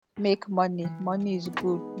make money. Money is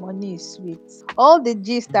good. Money is sweet. All the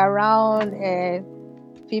gist around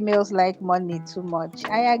females like money too much.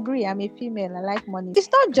 I agree. I'm a female. I like money. It's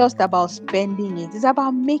not just about spending it. It's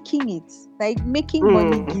about making it. Like making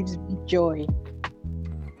money Mm. gives me joy.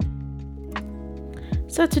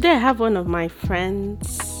 So today I have one of my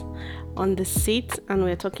friends on the seat and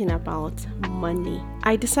we're talking about money.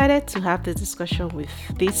 I decided to have the discussion with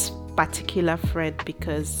this particular friend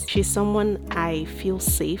because she's someone I feel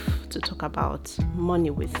safe to talk about money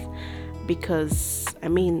with. Because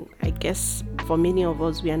I guess for many of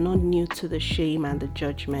us, we are not new to the shame and the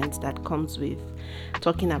judgment that comes with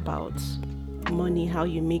talking about money, how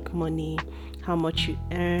you make money, how much you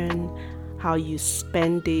earn, how you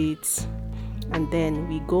spend it, and then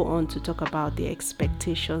we go on to talk about the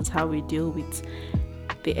expectations, how we deal with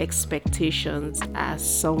the expectations as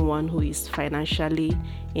someone who is financially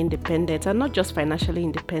independent, and not just financially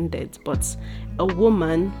independent, but a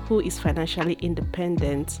woman who is financially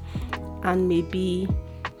independent and maybe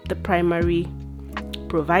the primary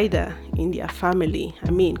provider in their family.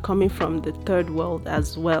 Coming from the third world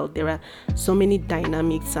as well, there are so many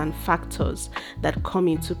dynamics and factors that come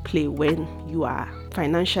into play when you are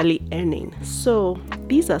financially earning. So,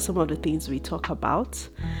 these are some of the things we talk about,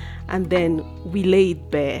 and then we lay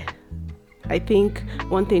it bare. I think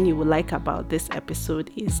one thing you will like about this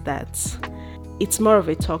episode is that it's more of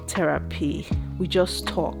a talk therapy. We just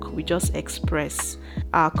talk, we just express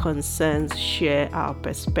our concerns, share our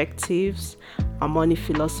perspectives, our money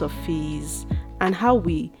philosophies, and how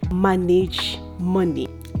we manage money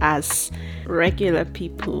as regular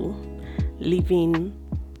people living,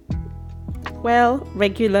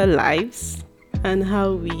 regular lives, and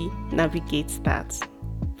how we navigate that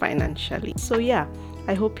financially. So, yeah,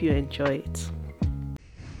 I hope you enjoy it.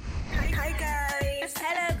 Hi guys!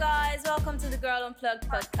 Hello guys, welcome to the Girl Unplugged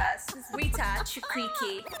podcast. This is Rita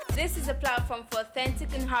Chukwiki. This is a platform for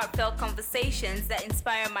authentic and heartfelt conversations that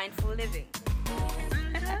inspire mindful living.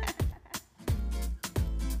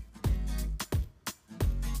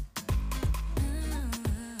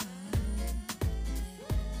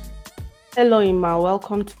 Hello, Ima.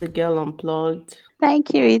 Welcome to the Girl Unplugged.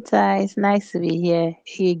 Thank you, Rita. It's nice to be here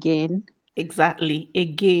again. Exactly.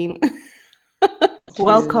 Again.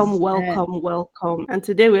 Welcome, Yes. welcome. And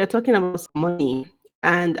today we are talking about money.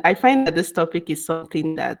 And I find that this topic is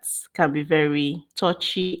something that can be very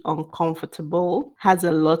touchy, uncomfortable, has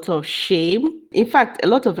a lot of shame. In fact, a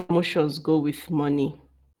lot of emotions go with money.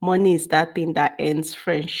 Money is that thing that ends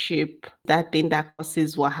friendship, that thing that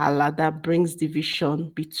causes wahala, that brings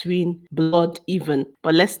division between blood, even.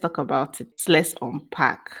 But let's talk about it. Let's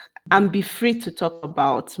unpack and be free to talk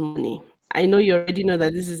about money. I know you already know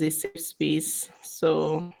that this is a safe space.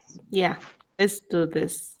 So, yeah, let's do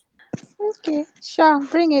this. Okay, sure.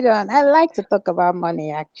 Bring it on. I like to talk about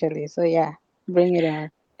money actually. So yeah, bring it on.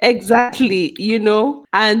 Exactly,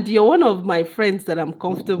 and you're one of my friends that I'm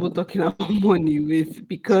comfortable talking about money with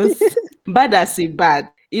because bad as a bad,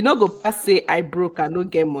 go past say I broke, I don't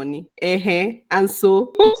get money. And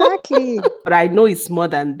so, Exactly. but I know it's more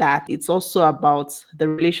than that. It's also about the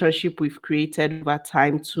relationship we've created over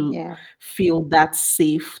time to Yeah. feel that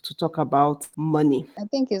safe to talk about money. I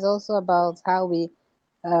think it's also about how we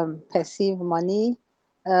perceive money.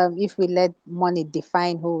 If we let money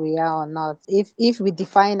define who we are or not. If we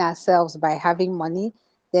define ourselves by having money,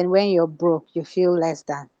 then when you're broke, you feel less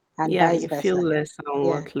than, and Yeah, vice you feel versa. less and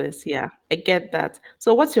Yeah. worthless. Yeah, I get that.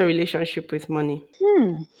 So, what's your relationship with money?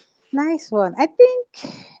 Hmm. Nice one. I think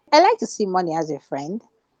I like to see money as a friend.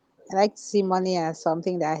 I like to see money as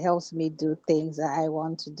something that helps me do things that I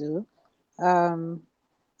want to do. Um,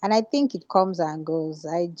 and I think it comes and goes.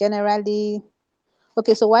 I generally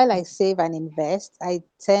Okay, so while I save and invest, I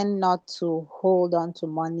tend not to hold on to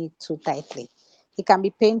money too tightly. It can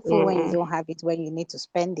be painful when you Mm, don't have it, when you need to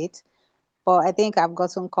spend it. But I think I've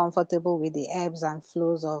gotten comfortable with the ebbs and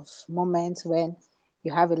flows of moments when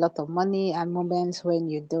you have a lot of money and moments when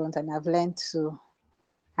you don't. And I've learned to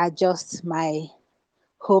adjust my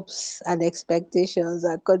hopes and expectations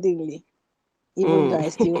accordingly, even though I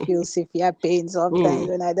still mm, feel severe pain sometimes mm.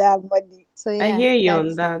 when I don't have money. So I yeah, hear you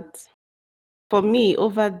on that's it. that. For me,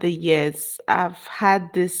 over the years, I've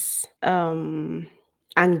had this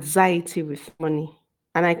anxiety with money,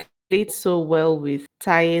 and I can relate so well with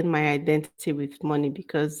tying my identity with money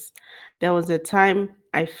because there was a time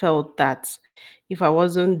I felt that if I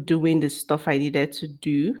wasn't doing the stuff I needed to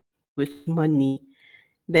do with money,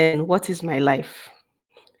 then what is my life?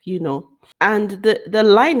 You know? And the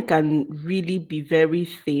line can really be very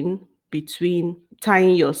thin between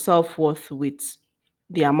tying your self-worth with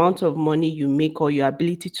the amount of money you make or your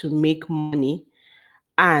ability to make money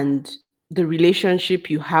and the relationship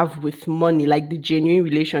you have with money, like the genuine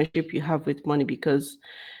relationship you have with money, because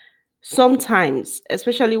sometimes,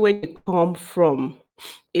 especially when you come from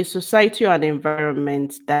a society or an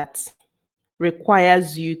environment that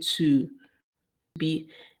requires you to be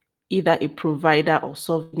either a provider or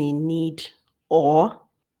solving a need or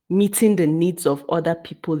meeting the needs of other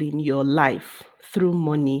people in your life through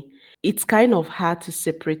money, it's kind of hard to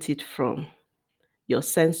separate it from your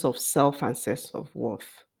sense of self and sense of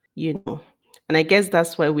worth, you know. And I guess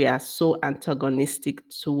that's why we are so antagonistic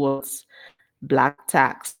towards black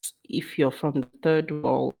tax if you're from the third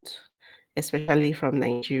world, especially from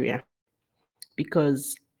Nigeria,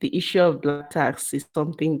 because the issue of black tax is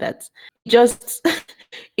something that just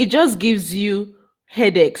it just gives you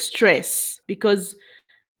headache, stress, because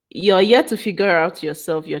you're yet to figure out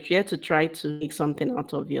yourself, you're yet to try to make something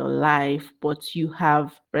out of your life, but you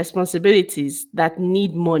have responsibilities that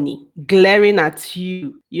need money glaring at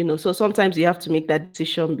you, you know. So sometimes you have to make that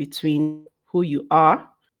decision between who you are,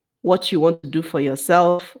 what you want to do for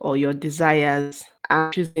yourself or your desires,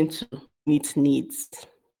 and choosing to meet needs,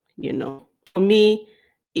 you know. For me,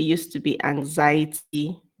 it used to be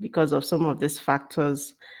anxiety because of some of these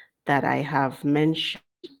factors that I have mentioned.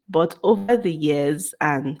 But over the years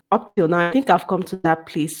and up till now, I think I've come to that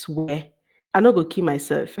place where I'm not gonna kill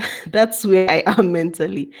myself. That's where I am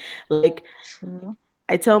mentally. Like, True.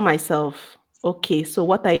 I tell myself, okay, so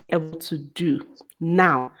what are you able to do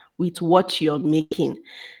now with what you're making?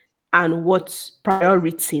 And what's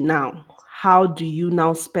priority now? How do you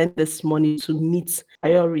now spend this money to meet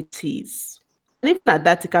priorities? And even at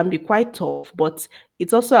that, it can be quite tough, but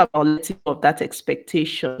it's also about letting go of that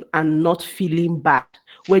expectation and not feeling bad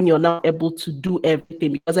when you're not able to do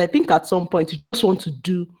everything. Because I think at some point you just want to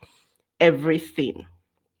do everything.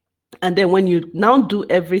 And then when you now do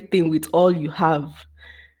everything with all you have,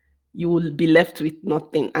 you will be left with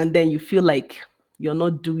nothing. And then you feel like you're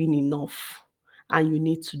not doing enough and you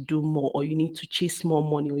need to do more, or you need to chase more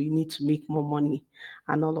money, or you need to make more money,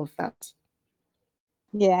 and all of that.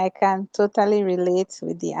 Yeah, I can totally relate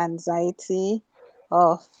with the anxiety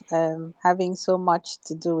of having so much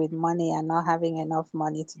to do with money and not having enough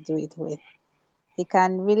money to do it with. It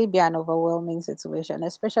can really be an overwhelming situation,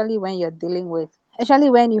 especially when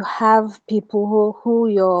you have people who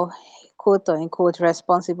you're quote unquote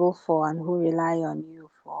responsible for and who rely on you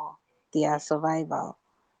for their survival.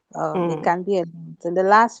 It Mm, can be a lot. In the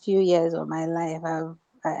last few years of my life,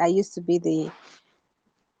 I used to be the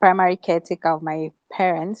primary caretaker of my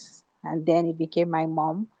parents, and then it became my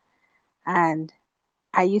mom. And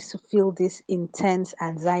I used to feel this intense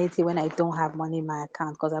anxiety when I don't have money in my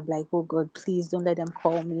account because I'm like, oh God, please don't let them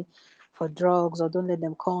call me for drugs, or don't let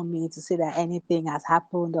them call me to say that anything has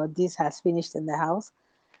happened or this has finished in the house.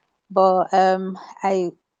 But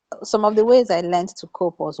I some of the ways I learned to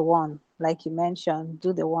cope was one, like you mentioned,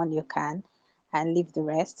 do the one you can and leave the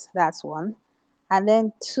rest. That's one. And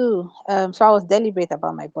then two, so I was deliberate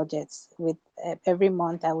about my budgets. With every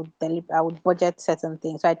month, I would budget certain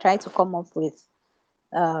things. So I tried to come up with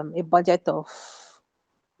a budget of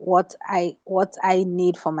what I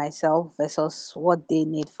need for myself versus what they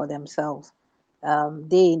need for themselves.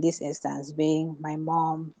 They, in this instance, being my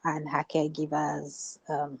mom and her caregivers.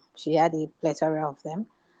 She had a plethora of them.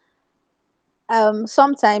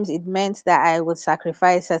 Sometimes it meant that I would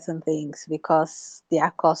sacrifice certain things because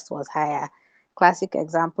their cost was higher. Classic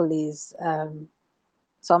example is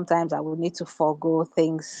sometimes I would need to forego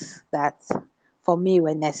things that for me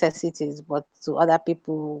were necessities, but to other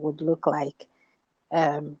people would look like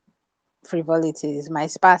um, frivolities. My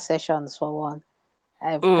spa sessions, for one.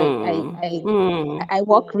 I've, mm, mm, I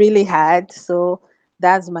work really hard, so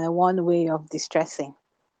that's my one way of distressing.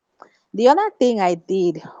 The other thing I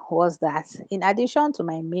did was that in addition to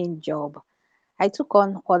my main job, I took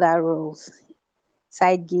on other roles,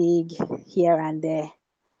 side gig here and there.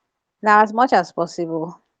 Now, as much as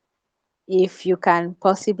possible, if you can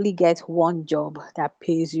possibly get one job that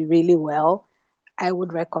pays you really well, I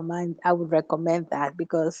would recommend that,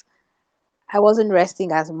 because I wasn't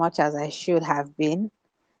resting as much as I should have been,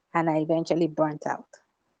 and I eventually burnt out.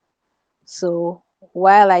 So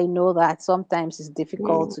while I know that sometimes it's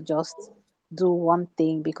difficult mm, to just do one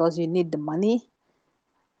thing because you need the money,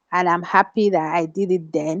 and I'm happy that I did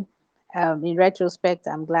it then. In retrospect,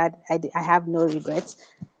 I'm glad I have no regrets.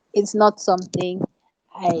 It's not something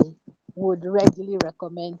I would readily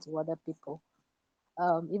recommend to other people.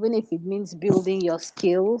 Even if it means building your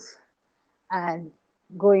skills and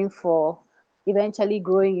going for eventually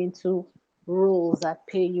growing into roles that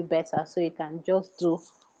pay you better, so you can just do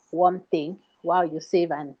one thing while you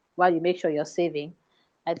save and while you make sure you're saving.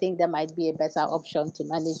 I think that might be a better option to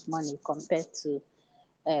manage money compared to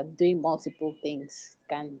doing multiple things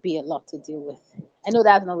can be a lot to deal with. I know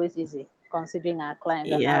that's not always easy, considering our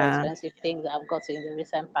clients and how Yeah. expensive things have got in the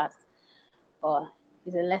recent past. But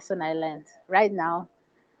it's a lesson I learned. Right now,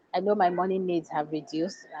 I know my money needs have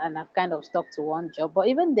reduced and I've kind of stuck to one job. But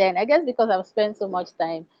even then, I guess because I've spent so much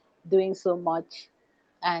time doing so much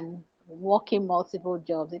and working multiple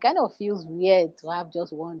jobs, it kind of feels weird to have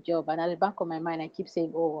just one job. And at the back of my mind, I keep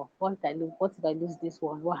saying, "Oh, what if I lose? What if I lose this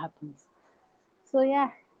one? What happens?" So yeah,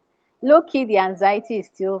 low key, the anxiety is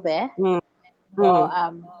still there, Mm, but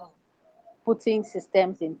mm, putting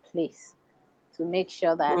systems in place to make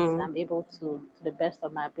sure that mm. I'm able to the best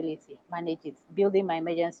of my ability, manage it. Building my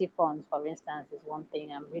emergency funds, for instance, is one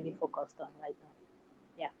thing I'm really focused on right now.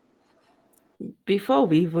 Yeah. Before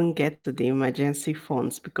we even get to the emergency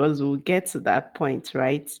funds, because we'll get to that point,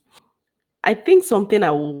 right? I think something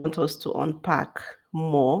I would want us to unpack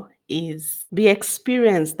more is the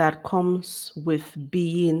experience that comes with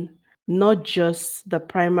being not just the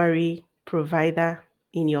primary provider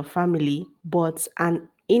in your family, but an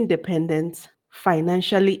independent,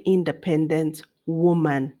 financially independent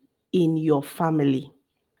woman in your family.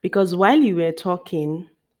 Because while you were talking,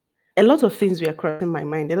 a lot of things were crossing my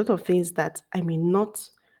mind, a lot of things that I may not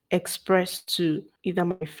express to either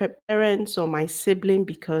my parents or my sibling,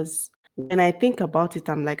 because when I think about it,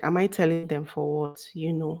 I'm like, am I telling them for what,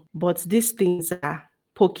 But these things are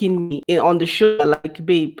poking me on the shoulder, like,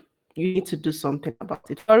 babe, you need to do something about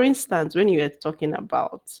it. For instance, when you were talking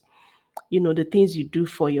about, the things you do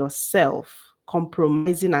for yourself,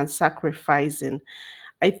 compromising and sacrificing,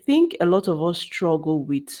 I think a lot of us struggle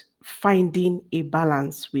with finding a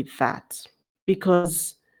balance with that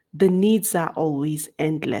because the needs are always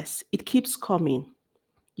endless. It keeps coming,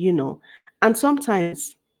 you know. And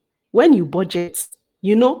sometimes when you budget,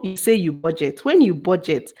 you say you budget. When you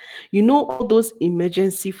budget, all those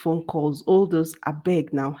emergency phone calls, all those, I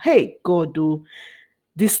beg now, hey, God, oh,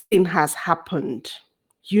 this thing has happened,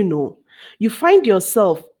 you know, you find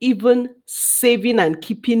yourself even saving and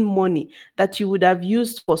keeping money that you would have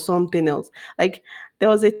used for something else. Like there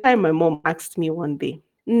was a time my mom asked me one day,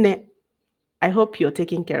 "Nne, I hope you're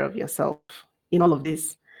taking care of yourself in all of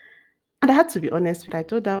this." And I had to be honest with her. I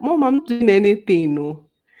told her, "Mom, I'm not doing anything. No.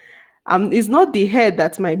 It's not the hair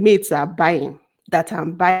that my mates are buying that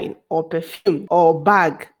I'm buying, or perfume, or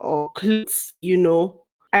bag, or clothes.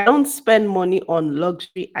 I don't spend money on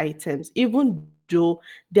luxury items, even though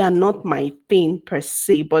they are not my thing per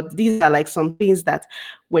se. But these are like some things that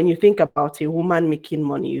when you think about a woman making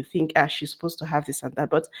money, you think, ah, she's supposed to have this and that.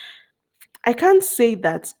 But I can't say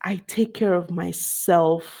that I take care of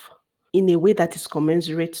myself in a way that is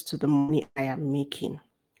commensurate to the money I am making.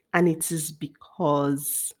 And it is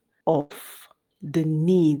because of the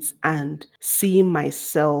needs and seeing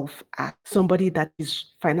myself as somebody that is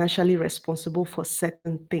financially responsible for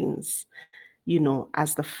certain things,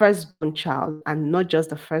 as the firstborn child, and not just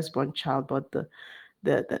the firstborn child, but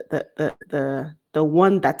the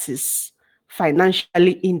one that is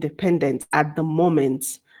financially independent at the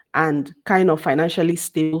moment and kind of financially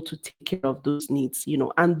stable to take care of those needs,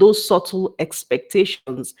 and those subtle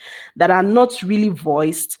expectations that are not really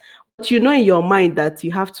voiced, but in your mind that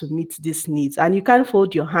you have to meet these needs, and you can't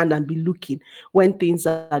fold your hand and be looking when things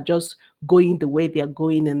are just going the way they are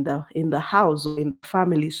going in the house or in the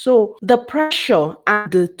family. So the pressure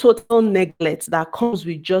and the total neglect that comes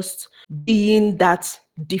with just being that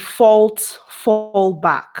default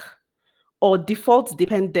fallback or default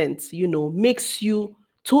dependent, makes you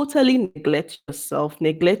totally neglect yourself,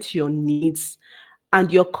 neglect your needs,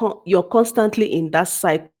 and you're constantly in that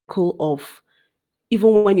cycle of,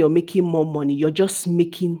 even when you're making more money, you're just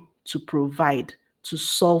making to provide, to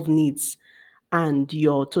solve needs, and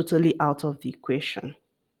you're totally out of the equation.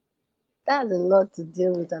 That's a lot to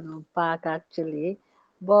deal with and unpack actually.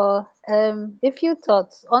 But a few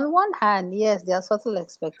thoughts. On one hand, yes, there are subtle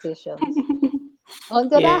expectations. On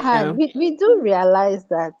the other Yeah. hand, we do realize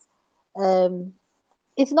that um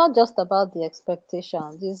it's not just about the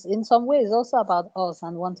expectations. It's in some ways also about us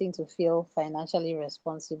and wanting to feel financially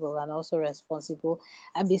responsible and also responsible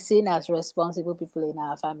and be seen as responsible people in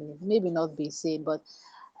our families. Maybe not be seen, but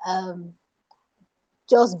um,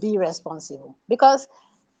 just be responsible. Because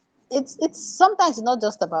it's sometimes it's not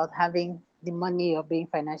just about having the money or being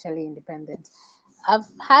financially independent. I've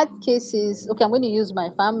had cases. Okay, I'm going to use my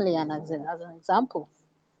family and as an example.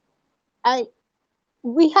 I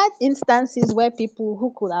We had instances where people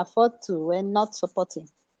who could afford to were not supporting.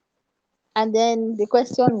 And then the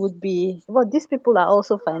question would be, well, these people are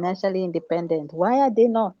also financially independent. Why are they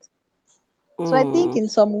not? So I think Mm, in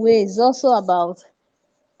some ways, it's also about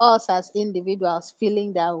us as individuals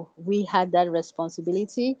feeling that we had that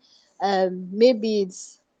responsibility. Maybe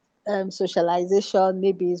it's socialization,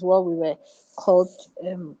 maybe it's what we were called,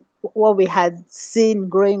 what we had seen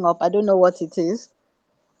growing up. I don't know what it is,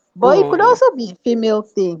 but it could Mm. also be a female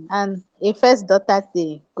thing and a first daughter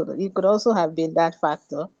thing. It could also have been that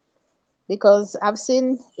factor, because I've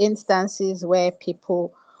seen instances where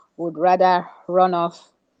people would rather run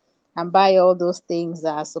off and buy all those things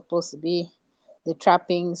that are supposed to be the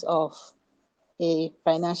trappings of a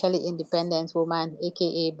financially independent woman,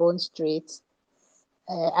 aka Bone Street,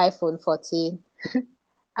 iPhone 14,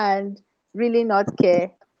 and really not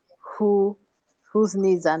care who whose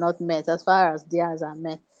needs are not met as far as theirs are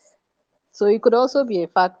met. So it could also be a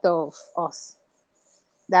factor of us.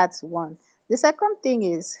 That's one. The second thing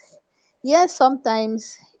is, yes,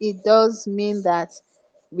 sometimes it does mean that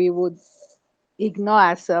we would ignore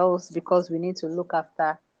ourselves because we need to look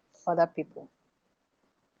after other people.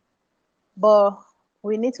 But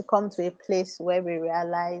we need to come to a place where we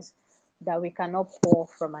realize that we cannot pour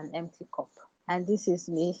from an empty cup. And this is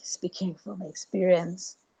me speaking from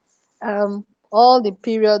experience. All the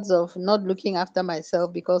periods of not looking after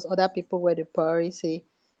myself because other people were the priority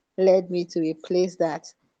led me to a place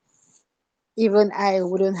that even I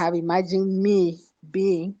wouldn't have imagined me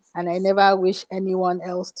being, and I never wish anyone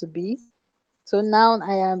else to be. So now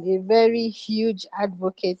I am a very huge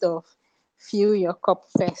advocate of fill your cup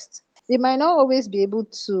first. You might not always be able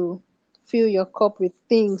to fill your cup with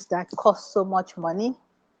things that cost so much money,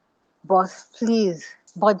 but please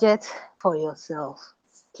budget for yourself.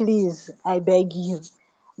 Please, I beg you.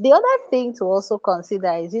 The other thing to also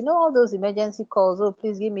consider is, all those emergency calls. Oh,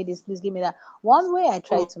 please give me this, please give me that. One way I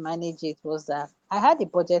tried to manage it was that I had a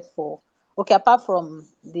budget for, okay, apart from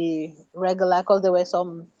the regular, because there were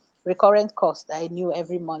some recurrent costs I knew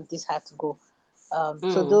every month this had to go. So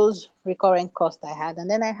Mm. those recurrent costs I had, and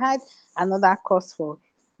then I had another cost for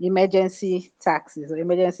emergency taxes or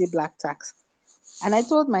emergency black tax. And I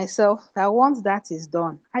told myself that once that is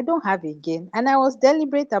done, I don't have again. And I was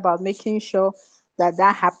deliberate about making sure that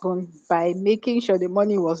that happened by making sure the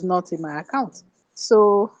money was not in my account.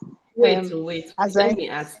 So, Wait, um, oh, wait, as let I, me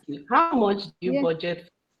ask you, how much do you yeah, budget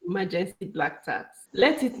for emergency black tax?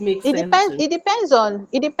 Let it make it sense depends. to me.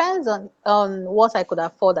 It depends on what I could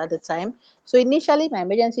afford at the time. So initially, my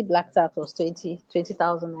emergency black tax was 20,000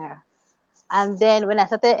 naira. And then when I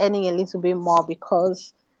started earning a little bit more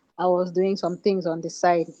because I was doing some things on the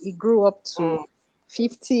side, it grew up to Mm.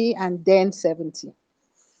 50 and then 70.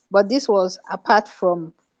 But this was apart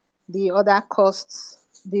from the other costs,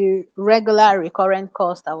 the regular recurrent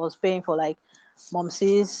cost I was paying for, like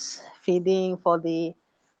mom's feeding, for the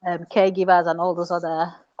caregivers and all those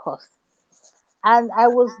other costs. And I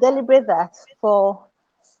was deliberate that for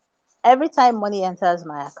every time money enters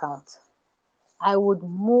my account, I would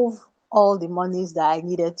move all the monies that I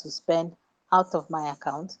needed to spend out of my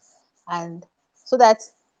account. And so that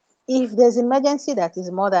if there's emergency that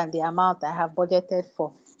is more than the amount I have budgeted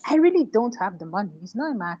for, I really don't have the money. It's not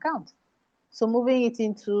in my account. So moving it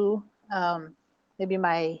into maybe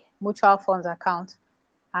my mutual funds account.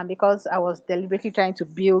 And because I was deliberately trying to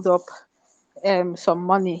build up some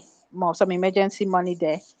money, more some emergency money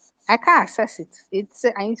there, I can't access it. It's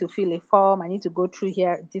I need to fill a form, I need to go through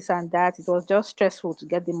here, this and that. It was just stressful to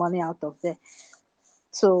get the money out of there.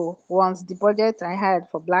 So once the budget I had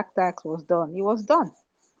for black tax was done, it was done.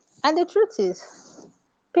 And the truth is,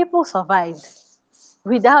 people survived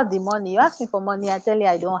without the money. You ask me for money, I tell you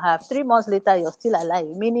I don't have. 3 months later, you're still alive,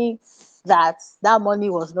 meaning that that money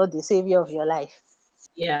was not the savior of your life.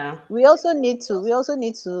 Yeah. We also need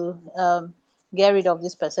to get rid of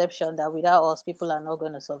this perception that without us people are not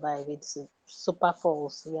going to survive. It's super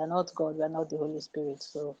false. We are not God, we are not the Holy Spirit.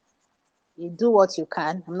 So you do what you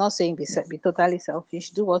can. I'm not saying be totally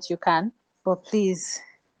selfish. Do what you can, but please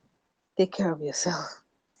take care of yourself.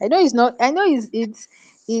 I know it's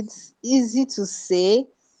easy to say,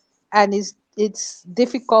 and it's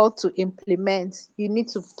difficult to implement. You need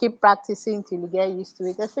to keep practicing till you get used to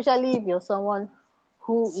it, especially if you're someone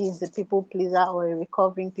who is a people pleaser or a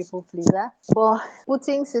recovering people pleaser. But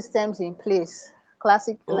putting systems in place,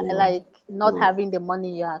 classic, Mm. like not Mm. having the money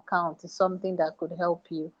in your account, is something that could help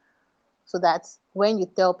you, so that when you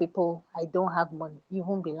tell people I don't have money, you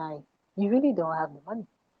won't be lying. You really don't have the money.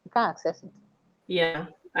 You can't access it. Yeah,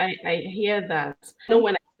 I hear that. I know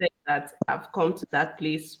when I said that, I've come to that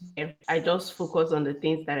place where I just focus on the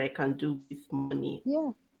things that I can do with money.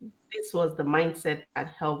 Yeah, This was the mindset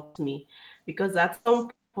that helped me because at some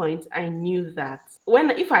point I knew that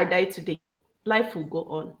when if I die today, life will go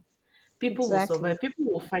on. People will exactly. survive. People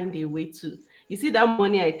will find a way to. You see that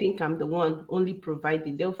money, I think I'm the one only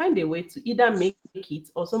providing. They'll find a way to either make it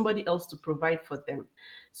or somebody else to provide for them.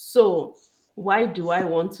 So Why do I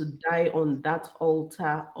want to die on that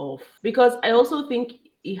altar of? Because I also think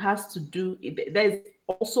it has to do, there's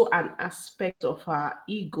also an aspect of our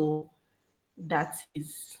ego that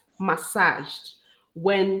is massaged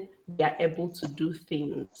when we are able to do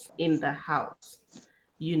things in the house.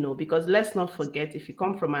 Because let's not forget, if you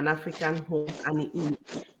come from an African home and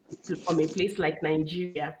from a place like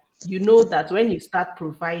Nigeria, you know that when you start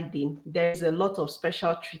providing, there's a lot of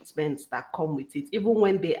special treatments that come with it. Even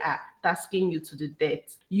when they are tasking you to the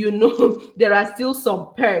death, there are still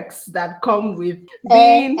some perks that come with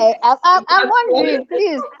being. I'm wondering,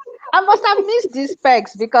 please. I must have missed these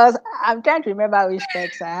specs because I'm trying to remember which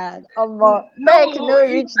specs I had. Spec No, no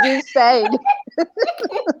reach this side.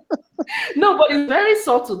 no, but it's very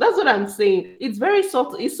subtle. That's what I'm saying. It's very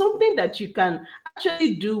subtle. It's something that you can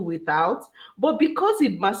actually do without, but because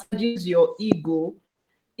it massages your ego,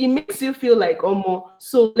 it makes you feel like, oh, more.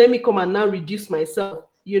 So let me come and now reduce myself.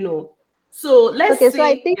 So let's Okay, so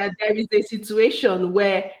I say think that there is a situation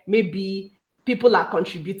where maybe people are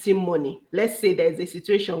contributing money. Let's say there's a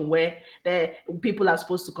situation where people are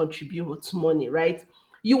supposed to contribute money, right?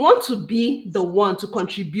 You want to be the one to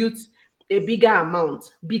contribute a bigger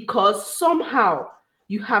amount because somehow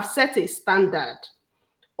you have set a standard,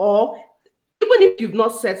 or even if you've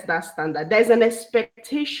not set that standard, there's an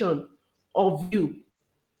expectation of you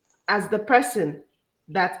as the person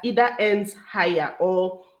that either earns higher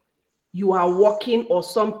or you are working or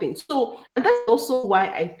something. So, and that's also why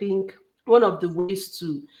I think one of the ways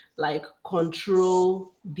to like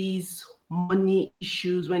control these money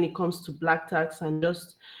issues when it comes to black tax and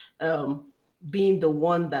just um, being the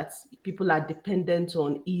one that people are dependent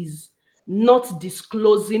on is not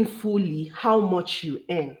disclosing fully how much you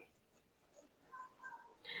earn,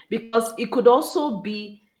 because it could also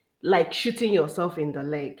be like shooting yourself in the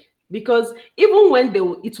leg, because even when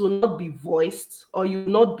it will not be voiced or you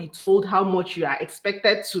will not be told how much you are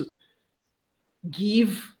expected to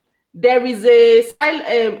give, there is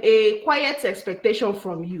a quiet expectation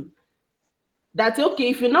from you that, okay,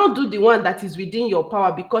 if you now do the one that is within your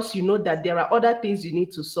power, because you know that there are other things you need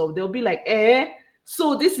to solve, they'll be like,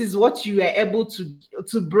 so this is what you are able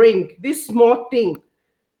to bring, this small thing,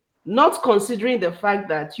 not considering the fact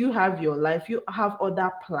that you have your life, you have other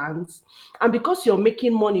plans. And because you're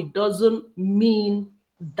making money doesn't mean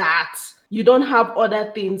that you don't have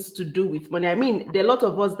other things to do with money. I mean, there are a lot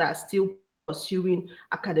of us that are still pursuing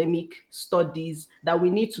academic studies that we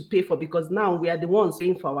need to pay for, because now we are the ones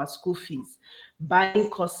paying for our school fees, buying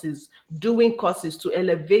courses, doing courses to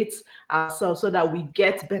elevate ourselves so that we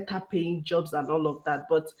get better paying jobs and all of that.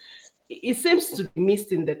 But it seems to be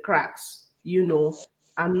missed in the cracks,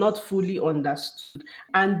 and not fully understood.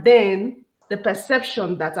 And then the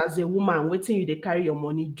perception that as a woman, waiting you they carry your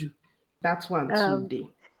money do. That one too um, day.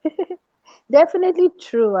 definitely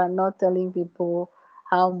true and not telling people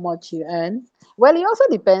how much you earn. Well, it also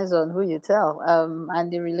depends on who you tell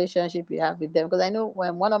and the relationship you have with them. Because I know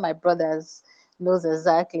when one of my brothers knows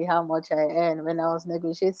exactly how much I earn when I was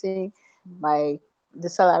negotiating my the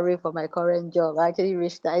salary for my current job.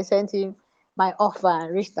 I sent him my offer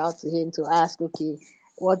and reached out to him to ask, okay,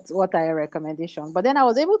 what are your recommendations? But then I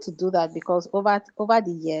was able to do that because over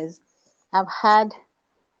the years I've had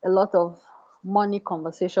a lot of money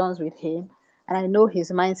conversations with him, and I know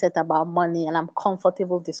his mindset about money, and I'm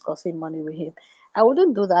comfortable discussing money with him. I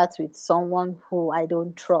wouldn't do that with someone who I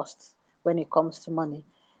don't trust when it comes to money,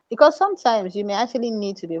 because sometimes you may actually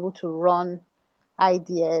need to be able to run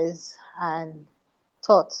ideas and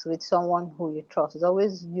thoughts with someone who you trust. It's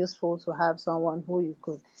always useful to have someone who you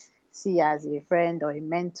could see as a friend or a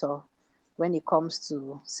mentor when it comes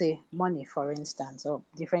to, say, money, for instance, or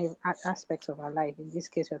different aspects of our life. In this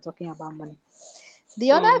case, we're talking about money.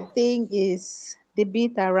 The other Mm, thing is the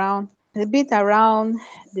bit around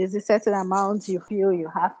there's a certain amount you feel you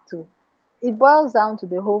have to. It boils down to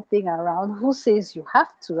the whole thing around who says you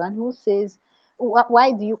have to and who says,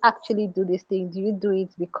 why do you actually do this thing? Do you do it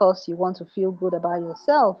because you want to feel good about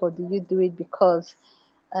yourself, or do you do it because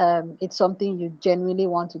it's something you genuinely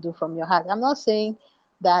want to do from your heart? I'm not saying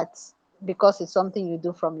that because it's something you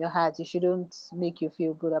do from your heart, you shouldn't make you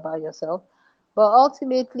feel good about yourself. But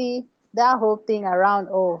ultimately, that whole thing around,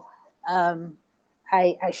 um,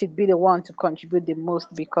 I should be the one to contribute the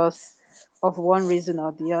most because of one reason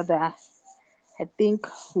or the other, I think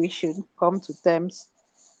we should come to terms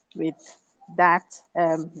with that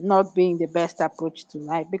not being the best approach to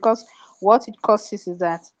life, because what it causes is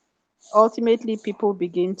that ultimately people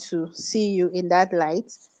begin to see you in that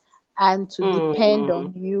light and to depend mm,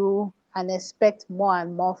 on you and expect more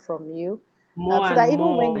and more from you, more so and that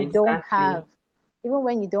even when more, you don't exactly. have even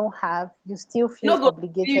when you don't have, you still No feel go give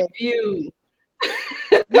obligated. you.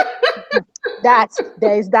 Yeah, That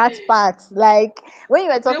there is that part. Like when you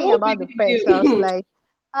were They talking won't about the believe perks, you.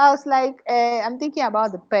 I'm thinking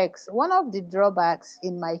about the perks. One of the drawbacks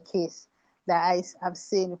in my case that have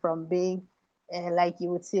seen from being, like you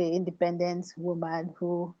would say, independent woman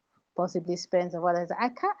who possibly spends or whatever. I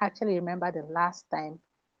can't actually remember the last time.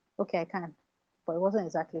 Okay, I can, but it wasn't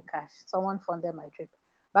exactly cash. Someone funded my trip,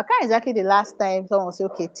 but I can't exactly the last time someone say,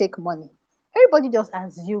 "Okay, take money." Everybody just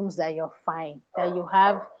assumes that you're fine, that you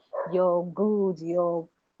have, you're good, you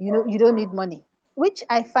don't need money, which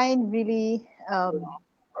I find really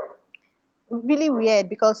weird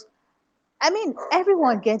because I mean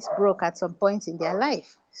everyone gets broke at some point in their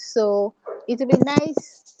life. So it would be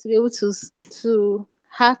nice to be able to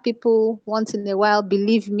have people once in a while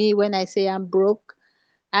believe me when I say I'm broke,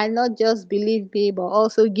 and not just believe me but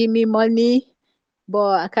also give me money.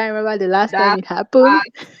 But I can't remember the last time That it happened.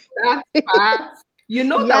 part, that part. You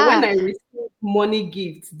know that when Yeah, I receive money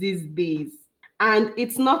gifts these days, and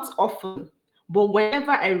it's not often, but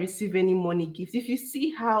whenever I receive any money gifts, if you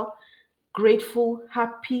see how grateful,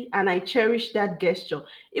 happy, and I cherish that gesture,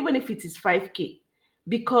 even if it is 5K,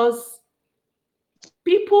 because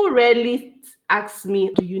people rarely ask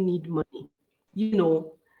me, do you need money? You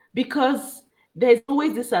know, because there's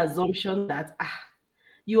always this assumption that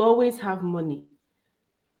you always have money.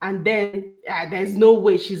 And then there's no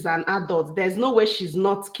way she's an adult. There's no way she's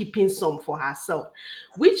not keeping some for herself,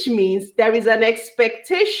 which means there is an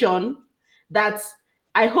expectation that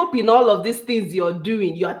I hope in all of these things you're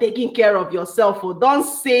doing, you're taking care of yourself. Or don't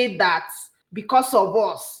say that because of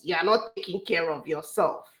us, you're not taking care of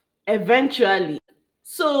yourself eventually.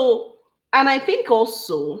 So, and I think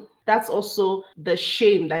also that's also the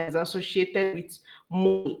shame that is associated with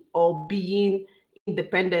money or being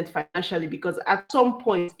independent financially, because at some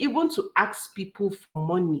point, even to ask people for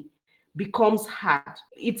money becomes hard.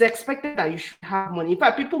 It's expected that you should have money. In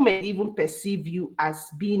fact, people may even perceive you as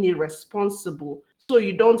being irresponsible. So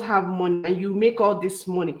you don't have money and you make all this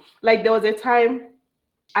money. Like there was a time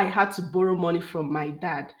I had to borrow money from my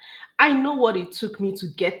dad. I know what it took me to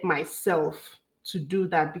get myself to do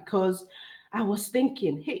that, because I was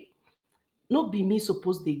thinking, hey, not be me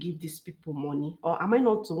supposed they give these people money, or am I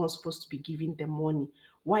not the one supposed to be giving them money?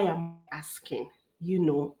 Why am I asking? You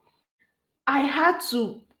know, I had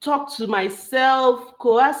to talk to myself,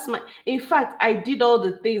 coerce my. In fact, I did all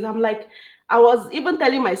the things. I'm like, I was even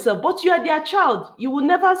telling myself, but you are their child. You will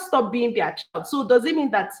never stop being their child. So does it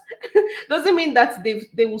mean that does it mean that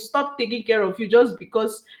they will stop taking care of you just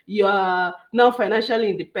because you are now financially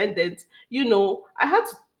independent? You know, I had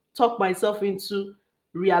to talk myself into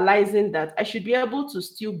realizing that I should be able to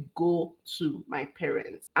still go to my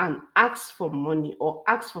parents and ask for money or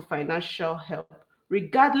ask for financial help,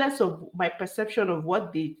 regardless of my perception of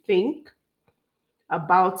what they think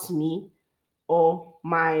about me or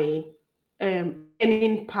my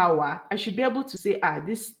earning power. I should be able to say,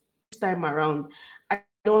 this time around, I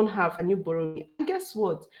don't have, can you borrow me? And guess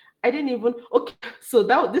what? I didn't even okay. So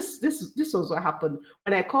that this was what happened.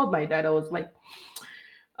 When I called my dad, I was like,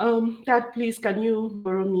 dad, please, can you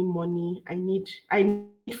borrow me money? I need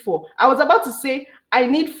for. I was about to say I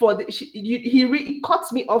need for the. He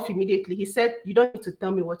cut me off immediately. He said, "You don't need to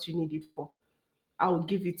tell me what you need it for. I will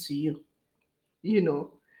give it to you." You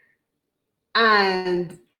know,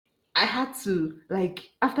 and I had to, like,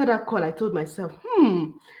 after that call, I told myself,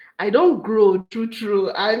 I don't grow true,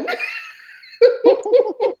 and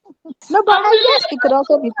no, but I'm I really guess it could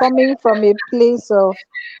also be coming from a place of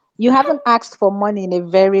you haven't asked for money in a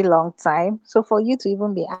very long time. So for you to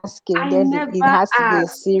even be asking, I then it never has to be a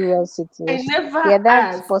asked. serious I situation. never Yeah,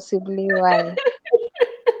 that's asked. possibly why.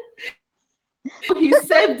 So he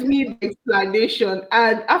saved me the explanation.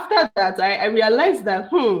 And after that, I realized that,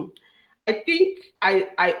 I think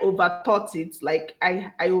I overthought it. Like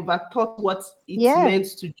I overthought what it Yeah, meant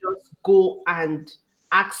to just go and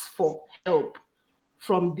ask for help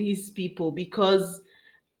from these people, because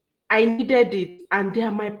I needed it and they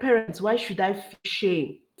are my parents. Why should I feel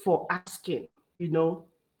shame for asking? You know?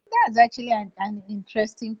 that's actually an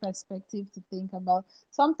interesting perspective to think about.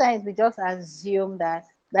 Sometimes we just assume that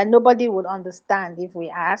nobody would understand if we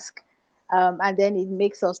ask, and then it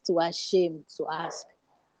makes us too ashamed to ask.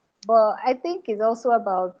 But I think it's also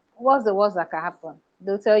about what's the worst that can happen.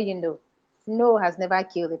 They'll tell you no. No has never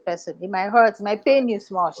killed a person. It might hurt, it might pain you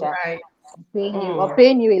small, sha, Right. pain you or Mm.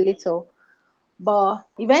 pain you a little. But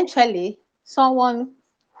eventually, someone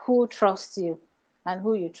who trusts you and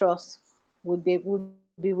who you trust would be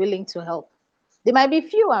willing to help. They might be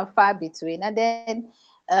few and far between, and then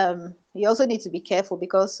you also need to be careful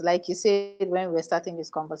because, like you said when we were starting this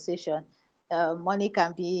conversation, money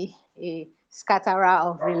can be a scatterer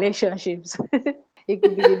of relationships. It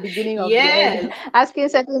could be the beginning of the end. Yes. Asking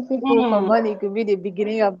certain people for Mm, money could be the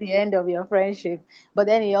beginning of the end of your friendship. But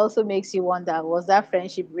then it also makes you wonder, was that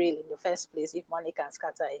friendship real in the first place if money can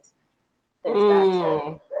scatter it? There's that.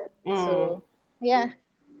 mm, mm. So, yeah,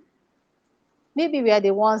 maybe we are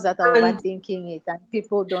the ones that are And overthinking it and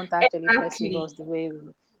people don't actually perceive us exactly, the way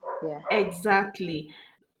we, yeah. exactly.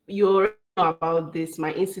 You already know about this,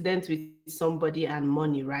 my incident with somebody and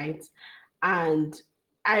money, right? And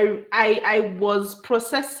I was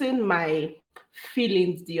processing my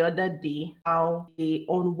feelings the other day,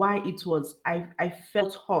 on why it was I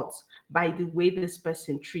felt hurt by the way this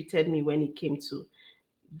person treated me when it came to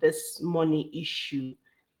this money issue,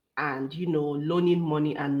 and loaning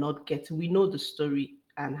money and not getting. We know the story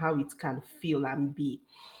and how it can feel and be.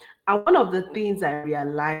 And one of the things I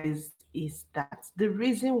realized is that the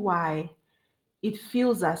reason why it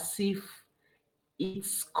feels as if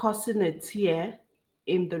it's causing a tear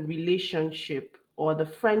in the relationship or the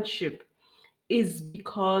friendship is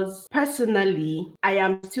because personally, I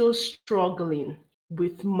am still struggling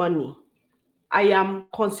with money. I am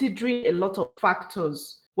considering a lot of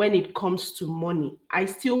factors when it comes to money. I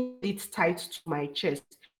still hold it tight to my chest.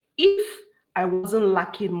 If I wasn't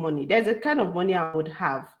lacking money, there's a kind of money I would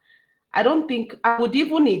have. I don't think I would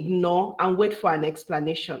even ignore and wait for an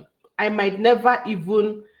explanation. I might never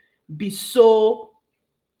even be so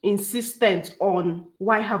insistent on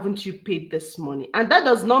why haven't you paid this money. And that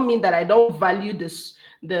does not mean that I don't value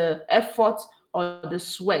the effort or the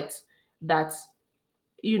sweat that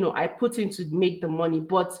I put in to make the money.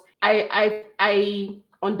 But I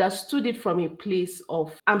understood it from a place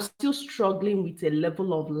of I'm still struggling with a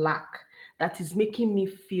level of lack that is making me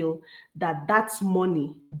feel that that's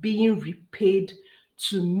money being repaid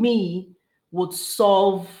to me would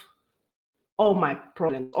solve all my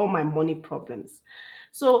problems, all my money problems.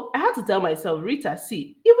 So I had to tell myself, Rita,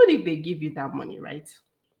 see, even if they give you that money, right,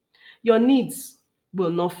 your needs will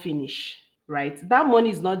not finish, right? That money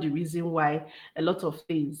is not the reason why a lot of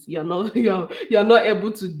things you're not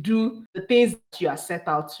able to do the things that you are set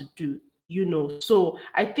out to do. So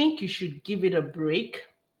I think you should give it a break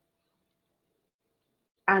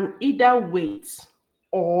and either wait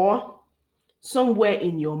or somewhere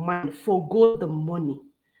in your mind forgo the money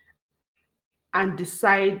and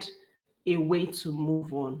decide a way to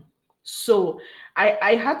move on. So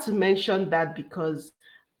I had to mention that because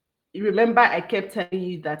remember I kept telling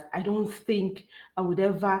you that I don't think I would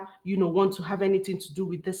ever want to have anything to do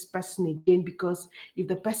with this person again, because if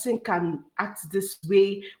the person can act this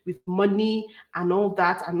way with money and all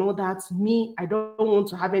that, me, I don't want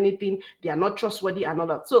to have anything. They are not trustworthy and all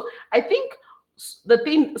that. So I think the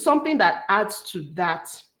thing, something that adds to that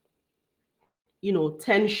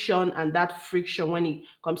tension and that friction when it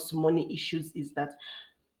comes to money issues is that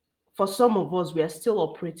for some of us, we are still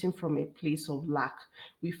operating from a place of lack.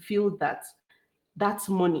 We feel that that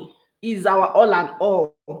money is our all and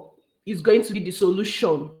all, is going to be the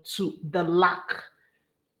solution to the lack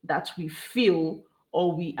that we feel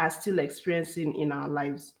or we are still experiencing in our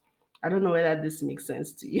lives. I don't know whether this makes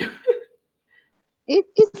sense to you.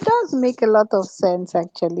 It does make a lot of sense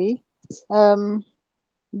actually. Um,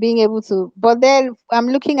 being able to, but then I'm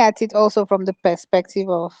looking at it also from the perspective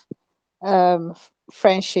of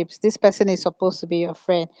friendships. This person is supposed to be your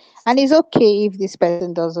friend, and it's okay if this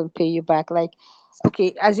person doesn't pay you back. Like,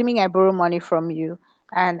 okay, assuming I borrow money from you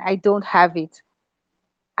and I don't have it,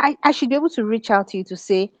 I should be able to reach out to you to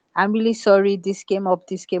say, I'm really sorry, this came up,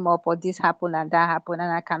 or this happened and that happened,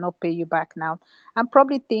 and I cannot pay you back now. And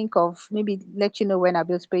probably think of maybe let you know when I'll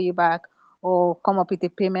be able to pay you back, or come up with a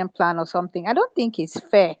payment plan or something. I don't think it's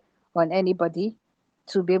fair on anybody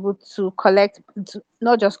to be able to collect, to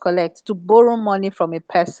not just collect, to borrow money from a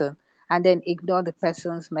person and then ignore the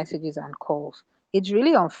person's messages and calls. It's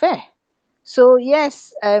really unfair. So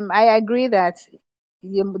yes, I agree that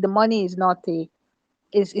the money is not a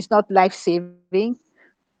is not life saving,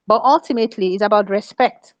 but ultimately it's about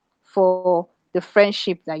respect for the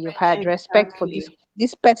friendship that you've had, respect for Exactly.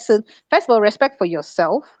 this person. First of all, respect for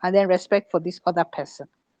yourself, and then respect for this other person.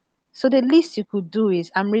 So the least you could do is,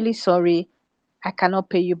 I'm really sorry, I cannot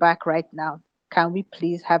pay you back right now. Can we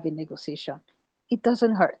please have a negotiation? It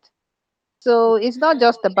doesn't hurt. So it's not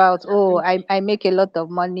just about, oh, I make a lot of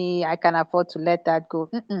money, I can afford to let that go.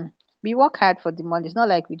 Mm-mm. We work hard for the money. It's not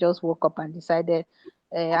like we just woke up and decided,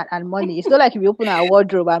 and money. It's not like we open our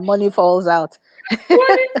wardrobe and money falls out.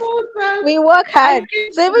 Money falls out. We work I hard.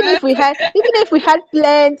 give So even if we had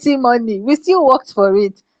plenty money, we still worked for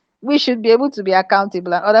it. We should be able to be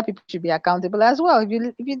accountable, and other people should be accountable as well.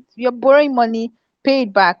 You're borrowing money, pay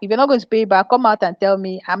it back. If you're not going to pay it back, come out and tell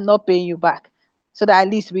me I'm not paying you back, so that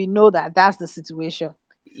at least we know that that's the situation.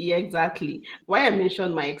 Yeah, exactly. Why I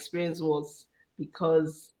mentioned my experience was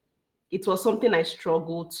because it was something I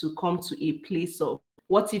struggled to come to a place of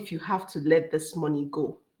what if you have to let this money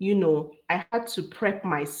go? I had to prep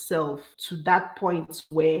myself to that point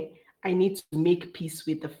where I need to make peace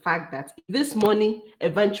with the fact that if this money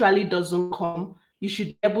eventually doesn't come, you should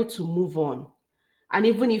be able to move on. And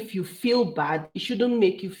even if you feel bad, it shouldn't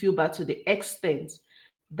make you feel bad to the extent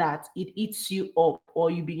that it eats you up or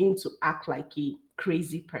you begin to act like a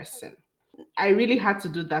crazy person. I really had to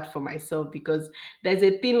do that for myself because there's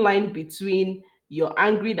a thin line between you're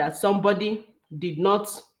angry that somebody did not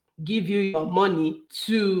give you your money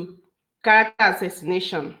to character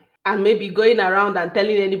assassination and maybe going around and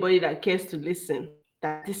telling anybody that cares to listen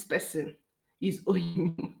that this person is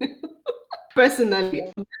owing me. Personally,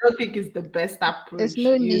 I don't think it's the best There's approach,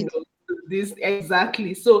 no need. this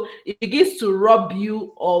exactly. So it begins to rob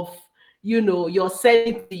you of, your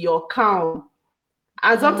sanity, your calm.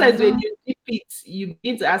 And sometimes when Mm-hmm. you keep it, you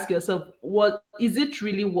begin to ask yourself, what is it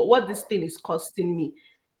really what this thing is costing me?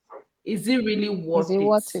 Is it really Is worth it it?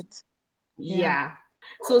 worth it? Yeah. Yeah.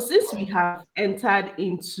 So since we have entered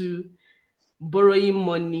into borrowing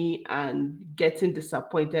money and getting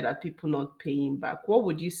disappointed at people not paying back, what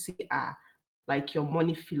would you say are like your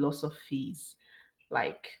money philosophies?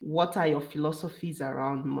 Like, what are your philosophies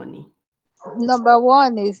around money? Number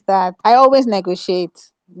one is that I always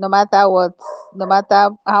negotiate. No matter what, no matter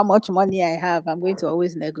how much money I have, I'm going to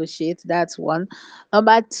always negotiate. That's one.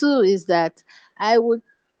 Number two is that I would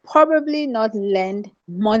probably not lend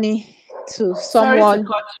money to Sorry to someone.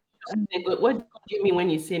 cut you. What do you mean when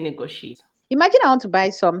you say negotiate? Imagine I want to buy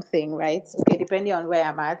something, right? Okay, depending on where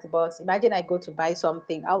I'm at, but imagine I go to buy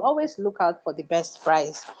something. I'll always look out for the best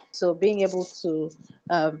price. So being able to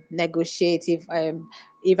negotiate if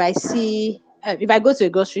I see if I go to a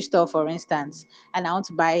grocery store, for instance, and I want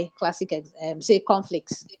to buy classic say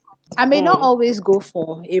cornflakes, I may not Mm. always go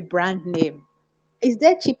for a brand name. Is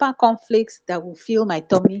there cheaper cornflakes that will fill my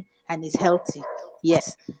tummy and is healthy?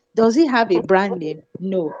 Yes. Does it have a brand name?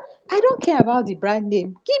 No. I don't care about the brand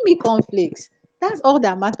name. Give me cornflakes. That's all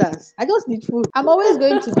that matters. I just need food. I'm always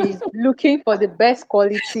going to be looking for the best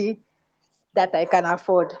quality that I can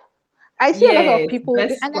afford. I see a lot of Yes, people,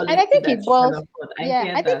 best and I quality think that it you can boils, afford. I yeah,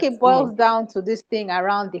 hear I think that. it boils down to this thing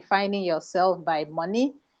around defining yourself by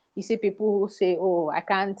money. You see people who say, "Oh, I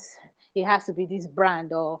can't. It has to be this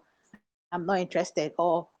brand," or "I'm not interested,"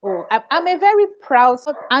 or "Oh, I'm a very proud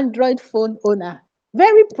Android phone owner,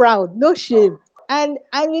 very proud, no shame." And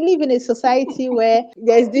we live in a society where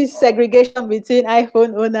there's this segregation between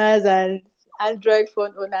iPhone owners and Android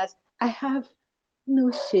phone owners. I have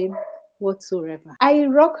no shame whatsoever. I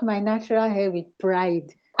rock my natural hair with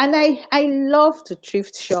pride. And I love to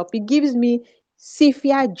thrift shop. It gives me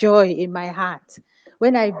severe joy in my heart.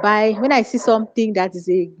 When I see something that is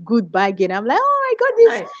a good bargain, I'm like, oh, I got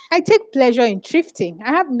this. Right. I take pleasure in thrifting. I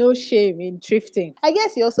have no shame in thrifting. I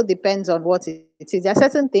guess it also depends on what it is. There are certain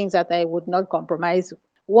things that I would not compromise.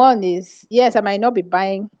 One is, yes, I might not be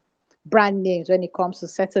buying brand names when it comes to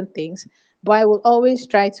certain things, but I will always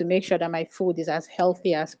try to make sure that my food is as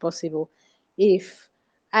healthy as possible. If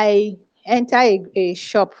I enter a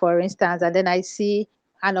shop, for instance, and then I see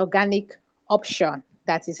an organic option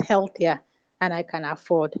that is healthier and I can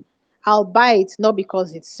afford, I'll buy it not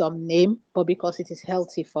because it's some name, but because it is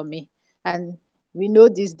healthy for me. And we know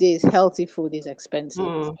these days healthy food is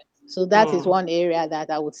expensive. Mm, So that is mm, one area that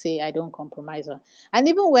I would say I don't compromise on. And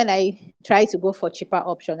even when I try to go for cheaper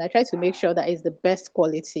options, I try to make sure that it's the best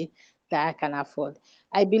quality that I can afford.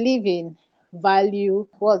 I believe in value,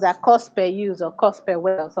 was that cost per use or cost per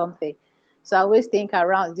wear or something. So I always think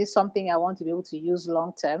around, is this something I want to be able to use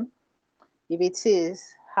long term? If it is,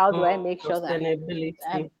 how do mm. I make sure that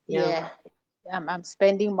Sustainability. Yeah. yeah, I'm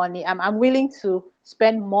spending money. I'm willing to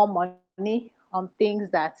spend more money on things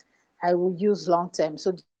that I will use long term.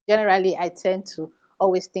 So generally, I tend to always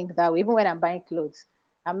think that way. Even when I'm buying clothes,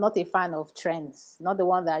 I'm not a fan of trends. Not the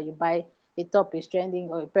one that you buy a top is trending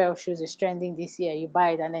or a pair of shoes is trending this year. You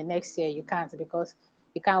buy it and then next year you can't because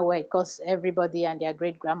you can't wear it because everybody and their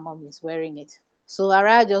great grandmom is wearing it. So I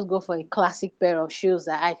rather just go for a classic pair of shoes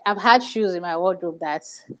that I've had shoes in my wardrobe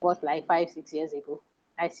that's bought like 5, 6 years ago.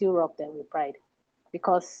 I still rock them with pride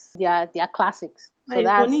because they are classics. So Like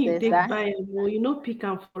money you there's take that. buy, well, pick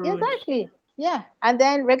and for road. Exactly. Yeah. And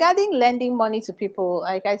then regarding lending money to people,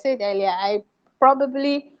 like I said earlier, I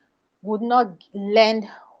probably would not lend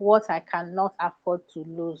what I cannot afford to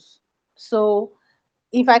lose. So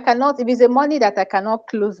if it's a money that I cannot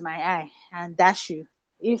close my eye and dash you,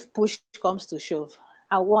 if push comes to shove,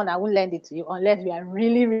 I won't lend it to you unless we are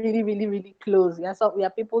really, really, really, really close. We are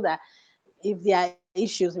people that if they are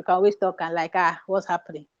issues, we can always talk and like, what's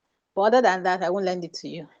happening? But other than that, I won't lend it to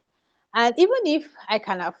you. And even if I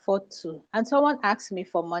can afford to, and someone asks me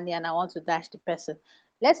for money and I want to dash the person,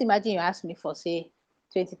 let's imagine you ask me for, say,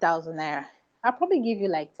 20,000 naira. I'll probably give you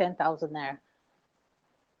like 10,000 naira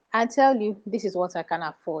and tell you this is what I can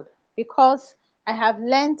afford. Because I have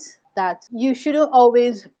learned that you shouldn't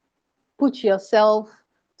always put yourself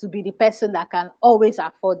to be the person that can always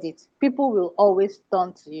afford it. People will always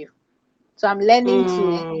turn to you. So I'm learning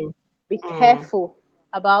to Mm, be mm. careful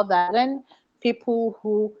about that. When people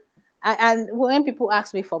who and when people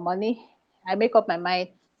ask me for money, I make up my mind.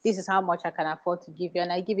 This is how much I can afford to give you,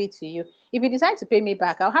 and I give it to you. If you decide to pay me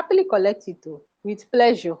back, I'll happily collect it too, with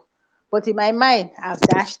pleasure. But in my mind, I've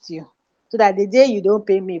dashed you so that the day you don't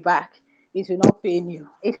pay me back, it will not pain you.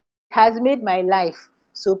 It has made my life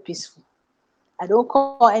so peaceful. I don't call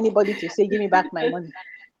anybody to say, give me back my money.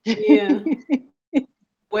 Yeah.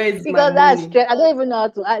 Where's Because my that's stress. I money? don't even know how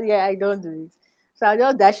to. Yeah, I don't do it. So I'll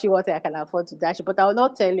just dash you what I can afford to dash you, but I will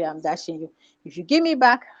not tell you I'm dashing you. If you give me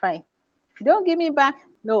back, fine. If you don't give me back,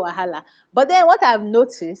 no wahala. But then what I've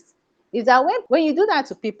noticed is that when you do that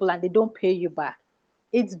to people and they don't pay you back,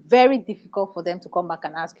 it's very difficult for them to come back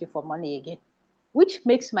and ask you for money again, which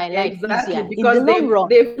makes my life Exactly, easier in the because long run.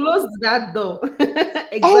 they've closed that door.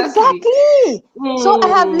 Exactly. Exactly. So I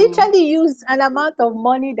have Mm. literally used an amount of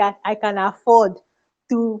money that I can afford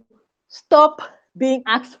to stop being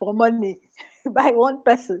asked for money by one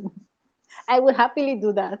person. I would happily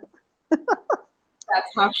do that. That's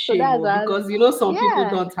half So shame, that's oh, why, because some people yeah.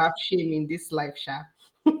 don't have shame in this life, Sha.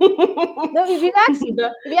 No, if you ask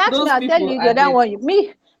me, Those I'll tell people you the are other there one. to.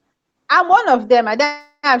 Me, I'm one of them. I don't have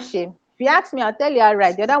shame. If you ask me, I'll tell you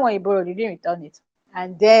outright. The other one you borrowed, you didn't return it.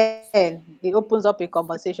 And then it opens up a conversation.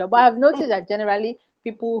 But I've noticed that generally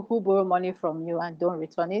people who borrow money from you and don't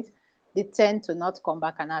return it, they tend to not come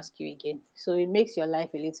back and ask you again. So it makes your life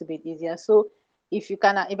a little bit easier. So if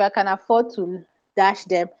I can afford to dash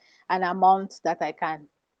them an amount that I can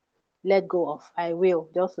let go of, I will,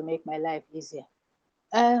 just to make my life easier.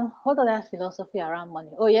 What other philosophy around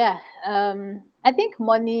money? Oh yeah, I think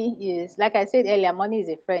money is, like I said earlier, money is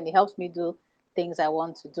a friend. It helps me do things I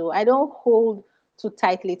want to do. I don't hold too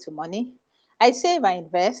tightly to money. I save, I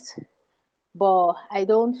invest, but I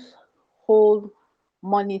don't hold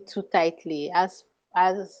money too tightly. As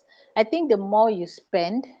I think the more you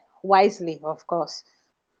spend wisely, of course,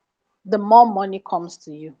 the more money comes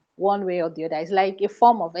to you one way or the other. It's like a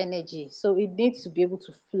form of energy, so it needs to be able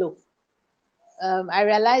to flow. I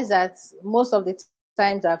realize that most of the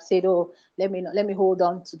times I've said, "Oh, let me hold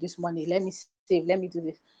on to this money. Let me save. Let me do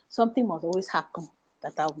this." Something must always happen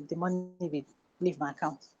that the money will leave my account.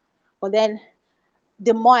 But then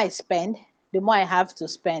the more I spend, the more I have to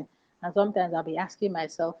spend, and sometimes I'll be asking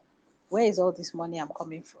myself, "Where is all this money I'm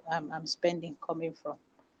coming from? I'm spending coming from?"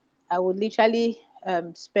 I would literally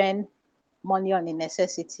spend money on a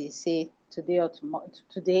necessity, say today or tomorrow,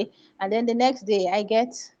 today, and then the next day I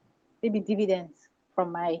get maybe dividends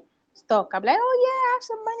from my stock. I'm like, oh yeah, I have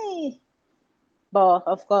some money. But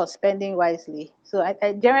of course, spending wisely. So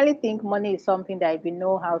I generally think money is something that if you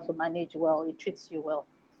know how to manage well, it treats you well.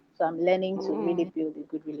 So I'm learning to really Mm. build a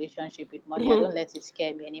good relationship with money. I don't let it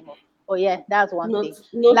scare me anymore. Oh yeah, that's one Not thing.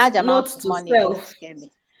 not Large not amounts of to money doesn't self. scare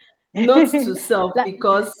me. Not to self, Like,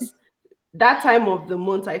 because that time of the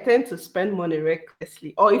month I tend to spend money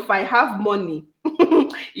recklessly. Or if I have money,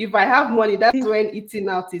 if I have money, that's when eating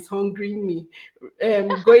out is hungering me.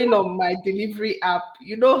 Going on my delivery app.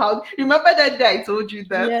 You know how, remember that day I told you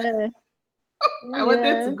that yeah, I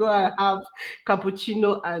wanted to yeah, go and have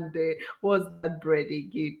cappuccino and what's that bread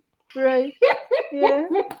again? right, yeah.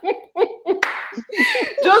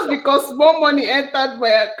 Just because more money entered my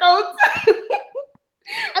account,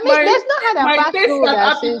 I mean, my there's no hard and my fast taste rule and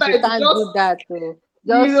that says you appetite can't just, do that. Though.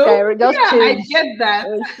 Just sky, just yeah, I change. get that.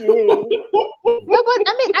 Okay. No, but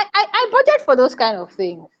I mean, I budget for those kind of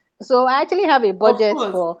things. So I actually have a Of budget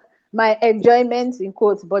course. for my enjoyment in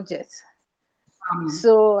quotes budget.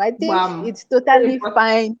 So I think it's Very totally important.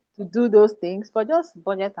 fine to do those things, but just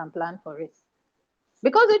budget and plan for it.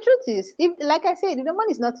 Because the truth is, if like I said, if the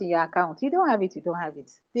money is not in your account, you don't have it, you don't have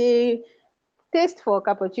it. The taste for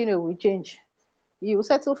cappuccino will change. You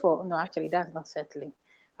settle for, no, actually that's not settling.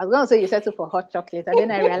 I was gonna say you settle for hot chocolate, and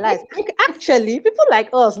then I realized actually people like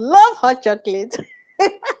us love hot chocolate.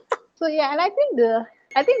 So yeah, and I think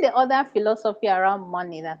the other philosophy around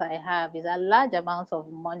money that I have is that large amounts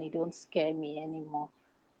of money don't scare me anymore.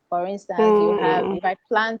 For instance, Mm, if I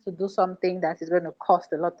plan to do something that is going to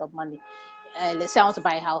cost a lot of money, let's say I want to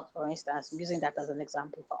buy a house, for instance, I'm using that as an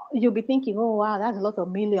example. You'll be thinking, oh wow, that's a lot of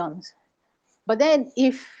millions. But then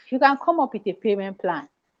if you can come up with a payment plan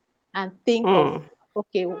and think of mm.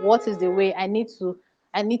 okay, what is the way I need to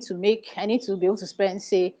be able to spend,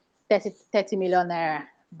 say, 30 million naira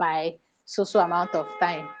by so amount of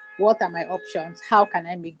time. What are my options? How can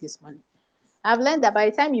I make this money? I've learned that by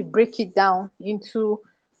the time you break it down into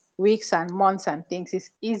weeks and months and things,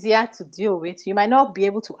 it's easier to deal with. You might not be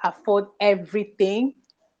able to afford everything,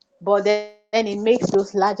 but then it makes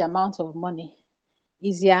those large amounts of money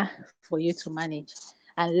easier for you to manage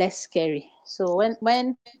and less scary. So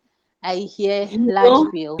when I hear You large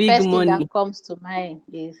know, bill, big first thing that money. comes to mind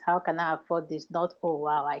is how can I afford this? Not, oh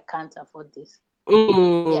wow, I can't afford this. Yeah.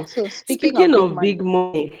 Mm. So speaking of Speaking big of money, big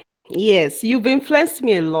money, yes, you've influenced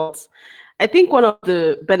me a lot. I think one of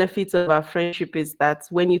the benefits of our friendship is that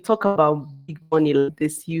when you talk about big money like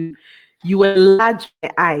this, you enlarge my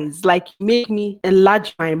eyes, like you make me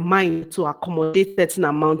enlarge my mind to accommodate certain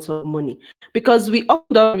amounts of money. Because we often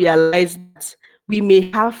don't realize that we may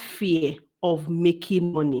have fear of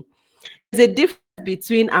making money. There's a difference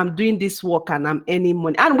between I'm doing this work and I'm earning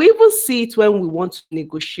money. And we even see it when we want to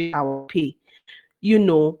negotiate our pay. You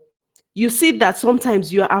know, you see that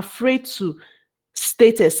sometimes you are afraid to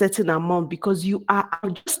state a certain amount because you are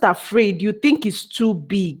just afraid, you think it's too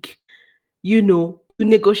big. You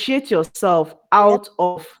negotiate yourself yep, out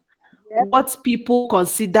of yep, what people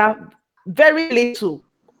consider very little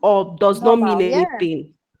or does not mean normal, yeah.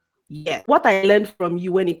 anything. Yeah, what I learned from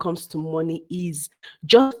you when it comes to money is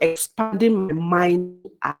just expanding my mind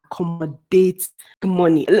to accommodate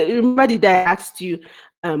money. Remember the day I asked you,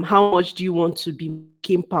 how much do you want to be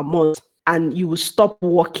making per month? And you will stop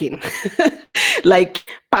working, like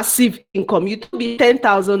passive income. You told me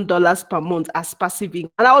 $10,000 per month as passive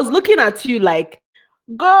income, and I was looking at you like,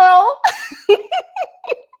 girl,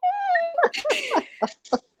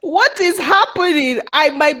 what is happening?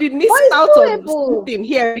 I might be But missing it's out on doable. something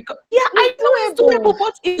here because yeah, I It's know it's doable, doable.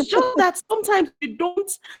 but it's just that sometimes you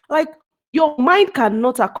don't like your mind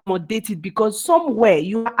cannot accommodate it because somewhere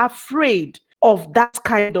you are afraid of that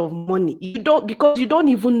kind of money. You don't because you don't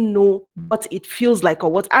even know what it feels like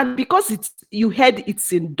or what, and because it's you heard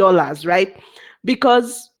it's in dollars, right?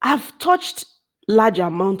 Because I've touched large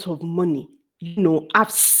amount of money.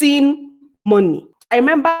 I've seen money. I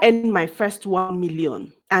remember earning my first 1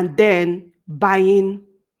 million and then buying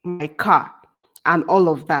my car and all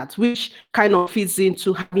of that, which kind of fits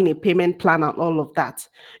into having a payment plan and all of that.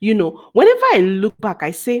 Whenever I look back,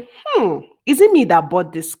 I say, is it me that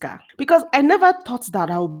bought this car? Because I never thought that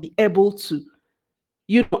I would be able to.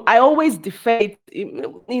 I always defer it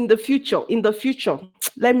in the future. In the future,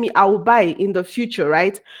 I will buy in the future,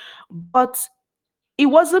 right? But it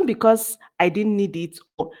wasn't because I didn't need it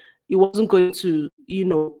or it wasn't going to,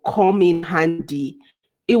 come in handy.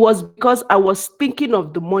 It was because I was thinking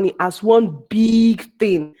of the money as one big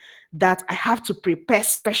thing that I have to prepare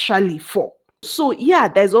specially for. So, yeah,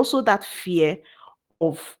 there's also that fear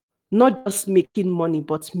of not just making money,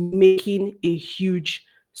 but making a huge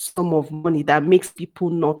sum of money that makes people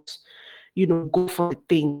not, go for the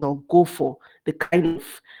things or go for the kind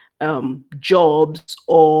of jobs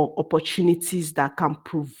or opportunities that can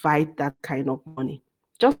provide that kind of money.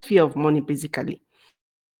 Just fear of money, basically.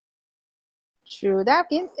 True.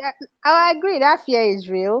 I agree. That fear is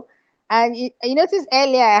real. And you notice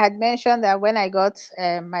earlier I had mentioned that when I got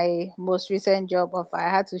my most recent job offer, I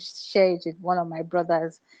had to share it with one of my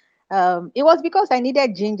brothers. It was because I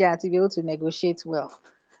needed ginger to be able to negotiate well.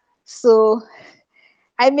 So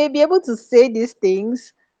I may be able to say these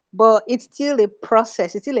things, but it's still a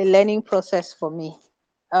process. It's still a learning process for me.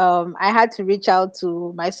 I had to reach out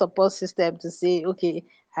to my support system to say, okay,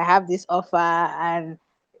 I have this offer, and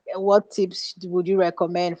what tips would you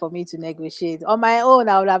recommend for me to negotiate? On my own,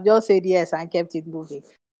 I would have just said yes and kept it moving.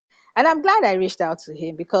 And I'm glad I reached out to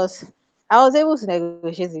him because I was able to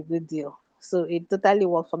negotiate a good deal. So it totally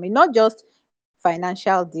worked for me. Not just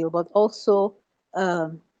financial deal, but also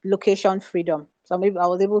location freedom. So maybe I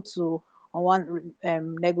was able to on one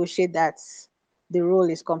negotiate that the role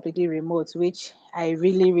is completely remote, which I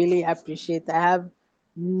really, really appreciate. I have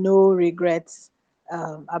no regrets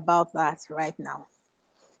about that right now.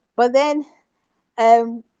 But then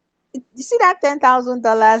um you see that $10,000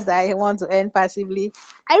 that I want to earn passively,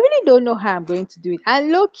 I really don't know how I'm going to do it.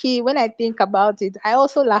 And low key, when I think about it, I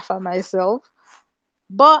also laugh at myself.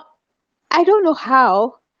 But I don't know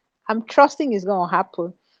how. I'm trusting it's going to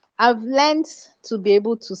happen. I've learned to be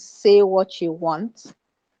able to say what you want,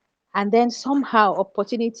 and then somehow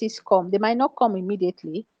opportunities come. They might not come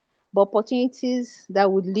immediately, but opportunities that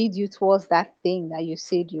would lead you towards that thing that you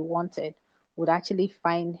said you wanted would actually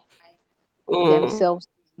find Mm, themselves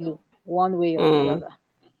to you one way or the mm. other.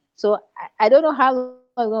 So I don't know how long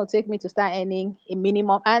it's going to take me to start earning a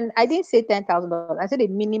minimum. And I didn't say $10,000. I said a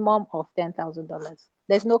minimum of $10,000.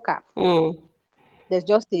 There's no cap. Mm. There's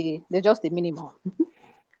just a minimum.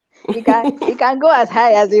 It can go as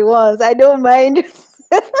high as it wants. I don't mind.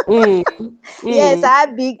 Mm. Yes, Mm. I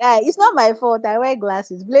have big eye. It's not my fault. I wear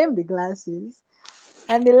glasses. Blame the glasses.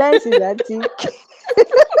 And the lenses are thick.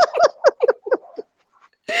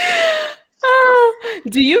 Ah,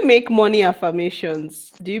 do you make money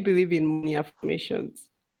affirmations? Do you believe in money affirmations?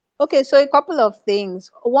 Okay, so a couple of things.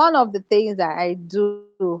 One of the things that I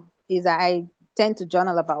do is that I tend to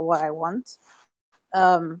journal about what I want.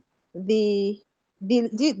 Um, the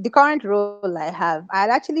the current role I have, I had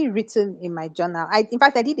actually written in my journal. In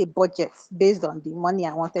fact, I did a budget based on the money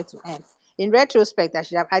I wanted to earn. In retrospect, I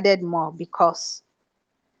should have added more because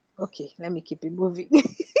okay, let me keep it moving.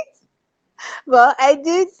 But I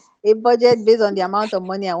did a budget based on the amount of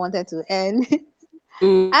money I wanted to earn.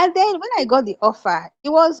 Mm. And then when I got the offer, it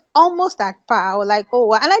was almost at par. I was like, oh,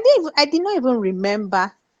 wow. And I did not even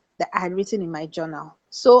remember that I had written in my journal.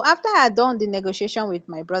 So after I had done the negotiation with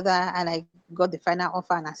my brother and I got the final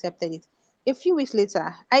offer and accepted it, a few weeks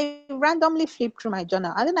later, I randomly flipped through my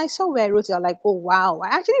journal and then I saw where I wrote it. I was like, oh, wow, I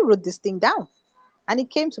actually wrote this thing down and it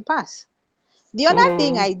came to pass. The other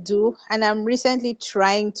thing Mm. I do, and I'm recently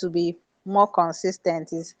trying to be more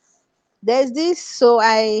consistent, is there's this. So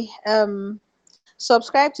I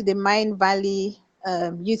subscribe to the Mind Valley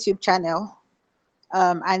YouTube channel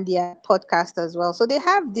and their podcast as well. So they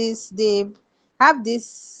have this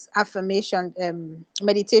affirmation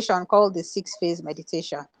meditation called the six phase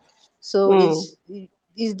meditation. So Mm.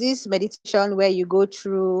 it's this meditation where you go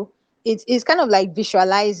through it's kind of like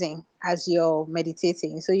visualizing as you're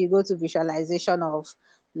meditating. So you go to visualization of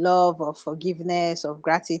love, of forgiveness, of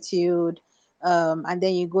gratitude, and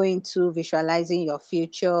then you go into visualizing your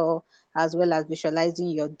future as well as visualizing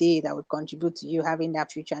your day that would contribute to you having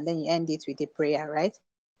that future, and then you end it with a prayer, right?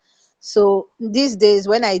 So these days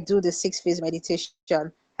when I do the six phase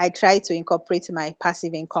meditation, I try to incorporate my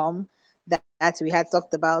passive income that we had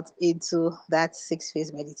talked about into that six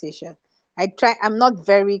phase meditation. I'm not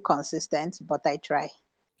very consistent, but I try.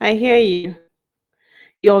 I hear you.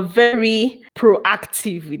 You're very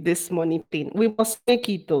proactive with this money thing. We must make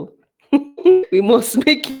it though. We must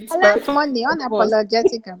make I it by like force. money,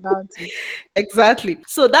 unapologetic about it. Exactly.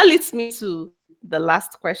 So that leads me to the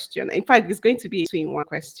last question. In fact, it's going to be a two-in-one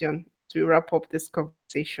question to wrap up this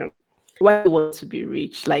conversation. Why do you want to be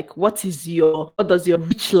rich? Like, what does your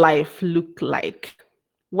rich life look like?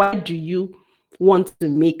 Why do you want to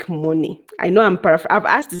make money? I know I've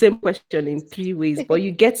asked the same question in three ways, but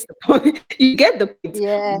you get the point. You get the point.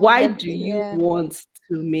 Yeah, Why do you yeah. want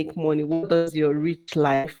to make money? What does your rich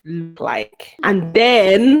life look like? And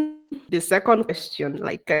then the second question,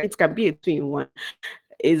 like it can be a two in one,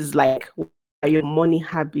 is like, what are your money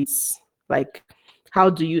habits? Like, how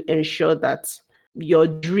do you ensure that your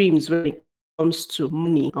dreams when it comes to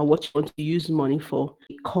money and what you want to use money for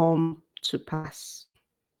come to pass?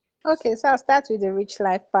 Okay, so I'll start with the rich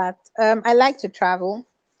life part. I like to travel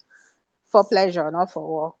for pleasure, not for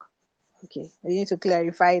work. Okay, I need to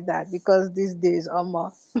clarify that because these days,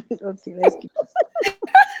 almost. Okay, let's keep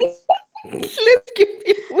Let's keep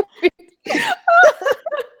it moving.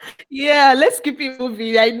 Yeah, let's keep it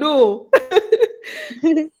moving. I know.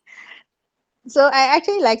 it. So I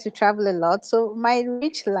actually like to travel a lot. So my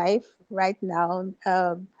rich life right now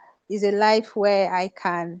is a life where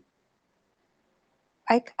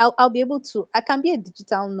I'll be able to I can be a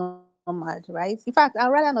digital nomad, right? In fact, I'd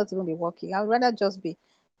rather not even be working. I'd rather just be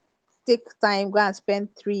take time, go and spend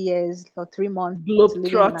 3 years or 3 months living in a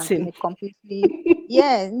Globetrotting. completely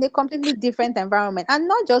yeah, in a completely different environment. And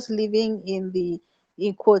not just living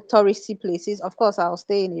in quote touristy places. Of course, I'll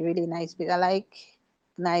stay in a really nice place. I like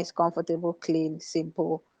nice, comfortable, clean,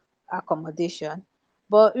 simple accommodation.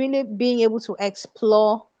 But really being able to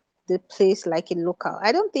explore the place like a local.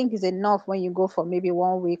 I don't think it's enough when you go for maybe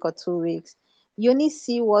 1 week or 2 weeks. You only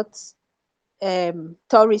see what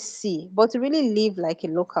tourists see, but to really live like a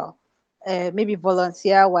local, maybe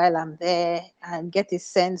volunteer while I'm there and get a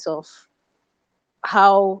sense of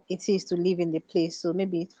how it is to live in the place. So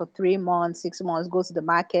maybe for 3 months, 6 months, go to the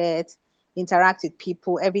market, interact with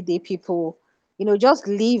people, everyday people, just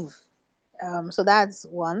live. So that's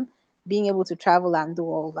one, being able to travel and do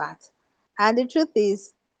all that. And the truth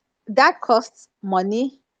is, that costs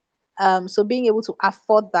money. So being able to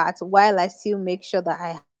afford that while I still make sure that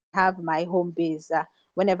I have my home base,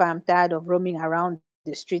 whenever I'm tired of roaming around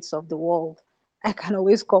the streets of the world, I can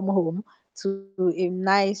always come home to a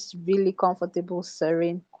nice, really comfortable,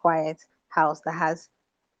 serene, quiet house that has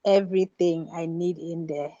everything I need in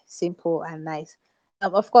there, simple and nice.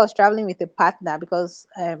 Of course, traveling with a partner, because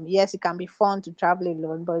yes, it can be fun to travel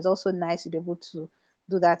alone, but it's also nice to be able to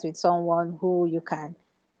do that with someone who you can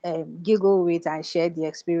giggle with and share the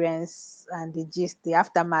experience and the gist, the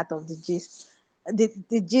aftermath of the gist,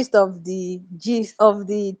 the gist of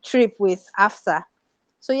the trip with after.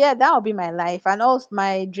 So yeah, that will be my life, and also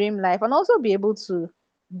my dream life, and also be able to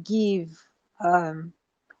give. Um,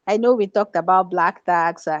 I know we talked about black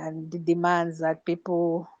tax and the demands that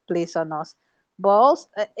people place on us, but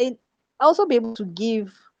also be able to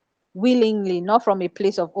give willingly, not from a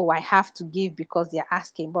place of, oh, I have to give because they're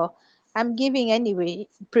asking, but I'm giving anyway,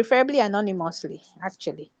 preferably anonymously,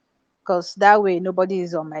 actually, because that way nobody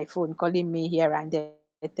is on my phone calling me here and they're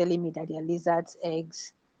telling me that their lizards,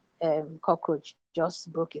 eggs, cockroach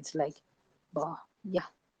just broke its leg. But yeah,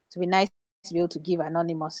 it would be nice to be able to give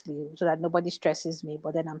anonymously so that nobody stresses me,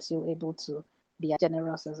 but then I'm still able to be as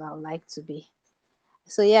generous as I would like to be.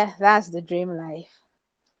 So yeah, that's the dream life.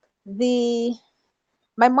 The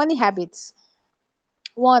My money habits.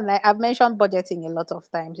 One, like I've mentioned budgeting a lot of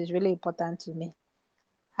times. It's really important to me.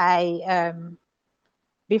 I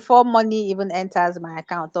Before money even enters my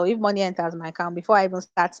account, or if money enters my account, before I even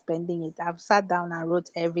start spending it, I've sat down and wrote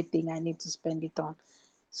everything I need to spend it on,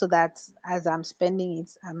 so that as I'm spending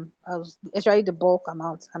it, especially the bulk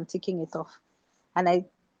amount, I'm ticking it off. And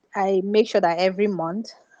I make sure that every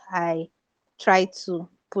month I try to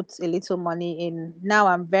put a little money in. Now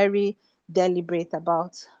I'm very deliberate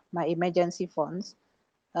about my emergency funds,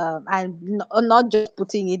 and not just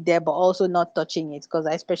putting it there, but also not touching it, because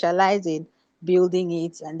I specialize in building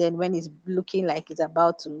it, and then when it's looking like it's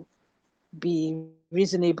about to be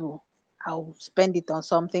reasonable, I'll spend it on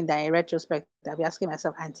something that in retrospect I'll be asking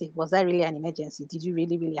myself, Auntie, was that really an emergency? Did you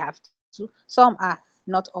really have to? Some are,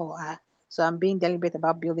 not all are. So I'm being deliberate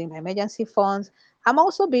about building my emergency funds. I'm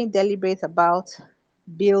also being deliberate about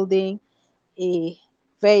building a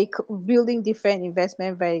building different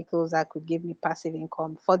investment vehicles that could give me passive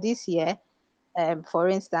income. For this year, for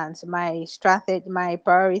instance, my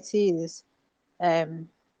priority is um,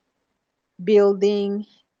 building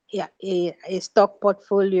a stock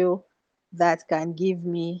portfolio that can give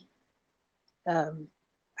me um,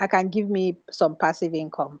 can give me some passive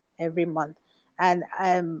income every month. And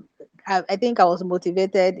I think I was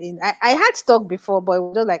motivated I had stock before, but it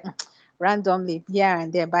was just like randomly here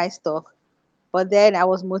and there buy stock. But then I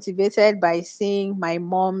was motivated by seeing my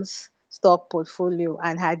mom's stock portfolio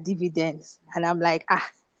and her dividends. And I'm like,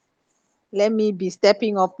 let me be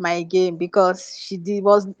stepping up my game, because she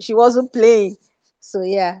wasn't playing. So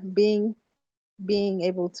yeah, being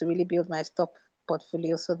able to really build my stock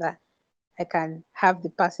portfolio so that I can have the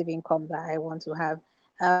passive income that I want to have.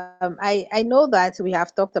 I know that we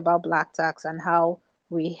have talked about black tax and how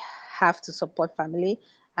we have to support family.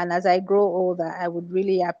 And as I grow older, I would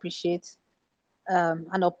really appreciate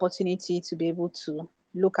an opportunity to be able to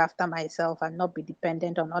look after myself and not be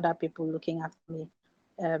dependent on other people looking after me.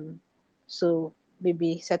 Um, so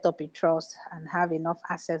maybe set up a trust and have enough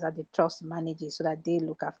assets that the trust manages so that they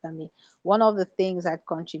look after me. One of the things that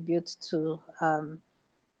contributes to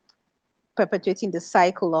perpetuating the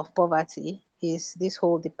cycle of poverty is this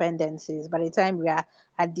whole dependencies. By the time we are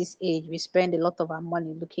at this age, we spend a lot of our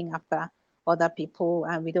money looking after other people,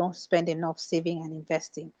 and we don't spend enough saving and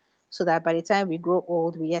investing. So that by the time we grow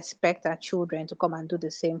old, we expect our children to come and do the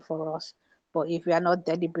same for us. But if we are not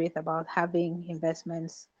deliberate about having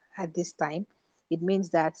investments at this time, it means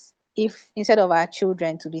that if instead of our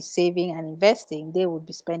children to be saving and investing, they would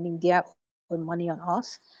be spending their own money on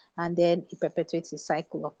us, and then it perpetuates a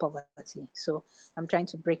cycle of poverty. So I'm trying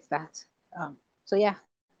to break that. Um, so yeah,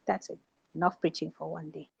 that's it. Enough preaching for one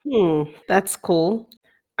day. That's cool.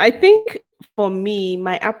 I think for me,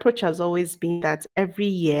 my approach has always been that every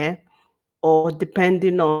year, or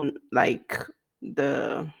depending on like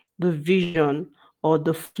the the vision or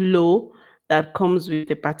the flow that comes with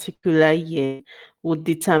a particular year, would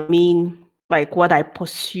determine like what I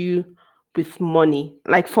pursue with money.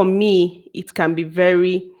 Like for me, it can be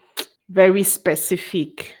very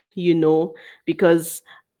specific, because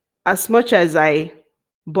as much as I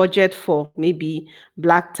budget for maybe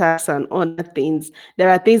black tax and other things, there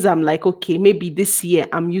are things I'm like, okay, maybe this year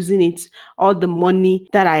I'm using it, all the money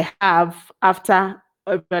that I have after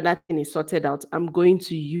every other thing is sorted out, I'm going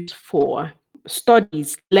to use for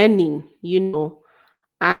studies, learning,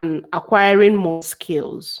 and acquiring more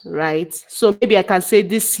skills, right? So maybe I can say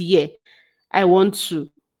this year I want to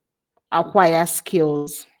acquire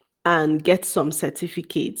skills and get some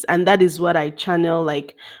certificates, and that is what I channel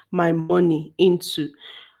like my money into.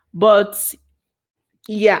 But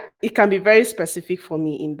yeah, it can be very specific for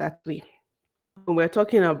me in that way. When we're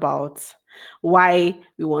talking about why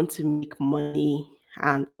we want to make money,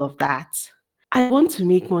 and all of that. I want to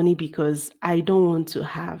make money because I don't want to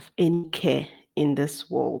have any care in this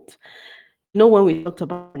world. When we talked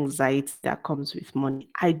about anxiety that comes with money,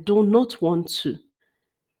 I do not want to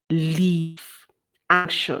live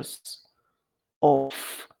anxious of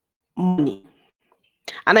money.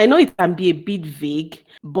 And I know it can be a bit vague,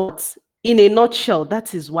 but in a nutshell,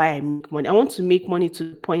 that is why I make money. I want to make money to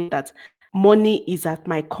the point that money is at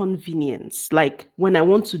my convenience. Like when I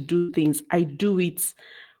want to do things, I do it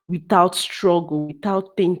without struggle,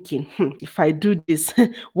 without thinking, if I do this,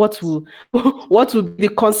 what will what will be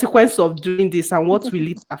the consequence of doing this and what will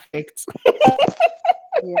it affect?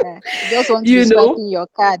 Yeah. You just want to be you know, swiping your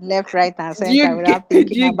card left, right, and do center you get without do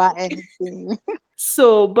thinking you about anything.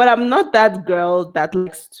 so but I'm not that girl that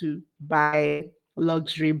likes to buy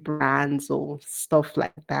luxury brands or stuff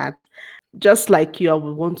like that. Just like you, I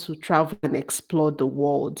would want to travel and explore the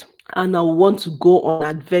world. And I would want to go on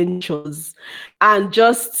adventures and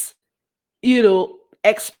just,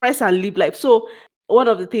 express and live life. So one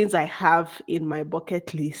of the things I have in my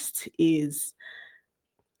bucket list is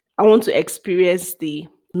I want to experience the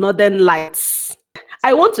northern lights.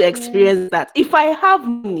 I want to Yeah. experience that. If I have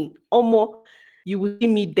money, Omo, you will see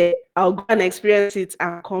me there. I'll go and experience it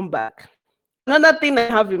and come back. Another thing I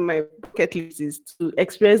have in my bucket list is to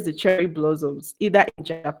experience the cherry blossoms, either in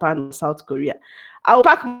Japan or South Korea. I'll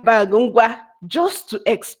pack my bag ngwa, just to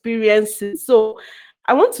experience it. So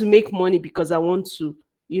I want to make money because I want to,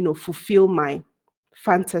 fulfill my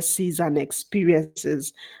fantasies and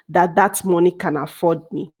experiences that money can afford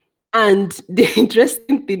me. And the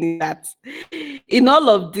interesting thing is that in all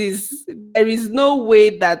of this, there is no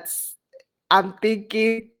way that I'm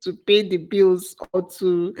thinking to pay the bills or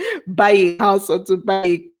to buy a house or to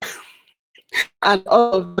buy and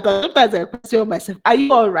all of that. And sometimes I question myself, are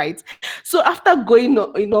you all right? So after going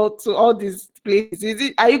to all these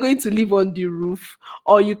places, are you going to live on the roof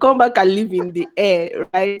or you come back and live in the air,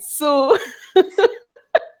 right? So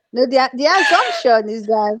No, the assumption is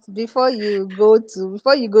that before you go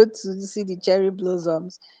to see the cherry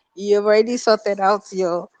blossoms, you've already sorted out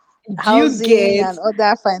your do you housing get and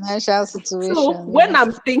other financial So when situations.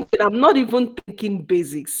 I'm thinking, I'm not even thinking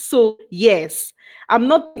basics. So yes, I'm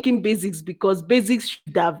not thinking basics because basics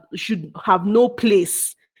should have no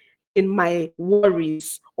place in my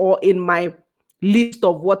worries or in my list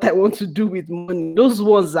of what I want to do with money. Those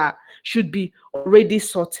ones are should be already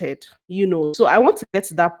sorted. So I want to get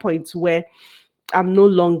to that point where I'm no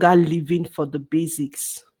longer living for the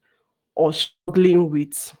basics or struggling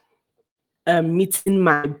with meeting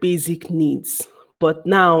my basic needs. But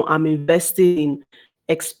now I'm investing in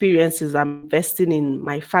experiences, I'm investing in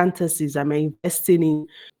my fantasies, I'm investing in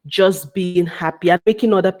just being happy and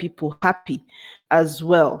making other people happy as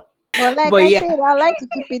well. But like But I yeah, said, I like to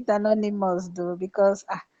keep it anonymous though, because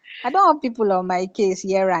I don't want people on my case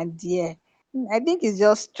here and there. I think it's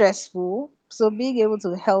just stressful. So being able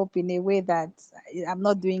to help in a way that I'm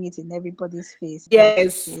not doing it in everybody's face,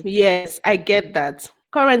 that's yes, it. yes, I get that.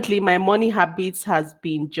 Currently, my money habits has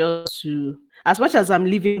been just to, as much as I'm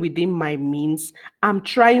living within my means, I'm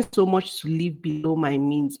trying so much to live below my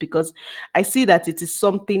means because I see that it is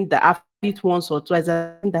something that I've tried it once or twice.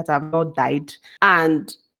 I think that I've not died.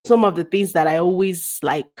 And some of the things that I always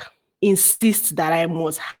like insist that I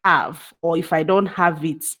must have, or if I don't have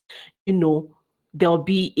it, you know, there'll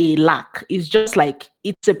be a lack. It's just like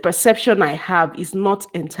it's a perception I have, it's not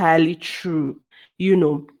entirely true, you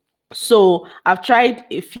know. So I've tried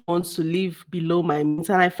a few months to live below my means,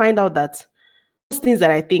 and I find out that those things that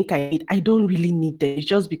I think I need, I don't really need them. It's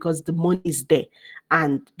just because the money is there.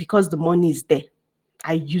 And because the money is there,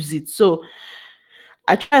 I use it. So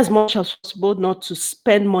I try as much as possible not to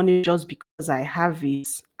spend money just because I have it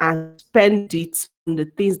and spend it on the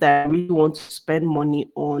things that I really want to spend money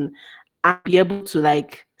on and be able to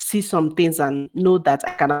like see some things and know that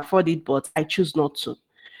I can afford it, but I choose not to.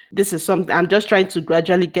 This is something I'm just trying to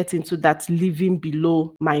gradually get into, that living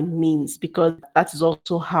below my means, because that is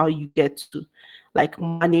also how you get to like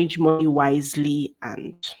manage money wisely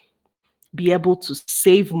and be able to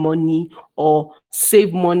save money, or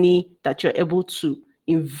save money that you're able to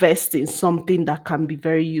invest in something that can be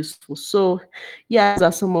very useful. So, yeah, those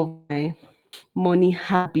are some of my money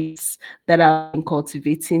habits that I've been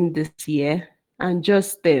cultivating this year, and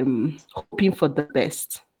just hoping for the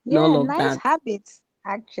best and Yeah, all of nice that. habits,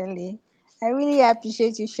 actually. I really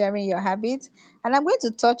appreciate you sharing your habits. And I'm going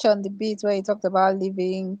to touch on the bit where you talked about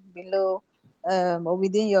living below or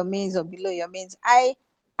within your means or below your means.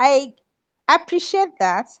 I appreciate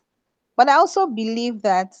that, but I also believe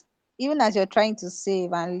that even as you're trying to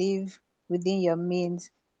save and live within your means,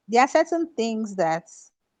 there are certain things that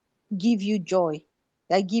give you joy,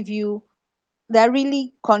 that give you that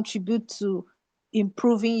really contribute to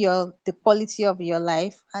improving the quality of your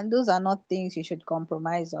life, and those are not things you should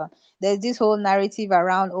compromise on. There's this whole narrative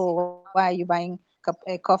around, oh, why are you buying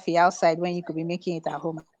coffee outside when you could be making it at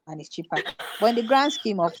home and it's cheaper? But in the grand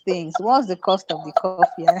scheme of things, what's the cost of the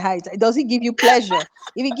coffee and how does it give you pleasure?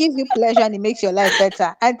 If it gives you pleasure and it makes your life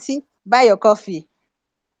better, auntie, buy your coffee.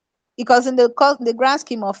 Because in the grand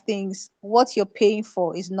scheme of things, what you're paying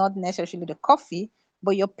for is not necessarily the coffee,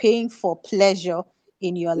 but you're paying for pleasure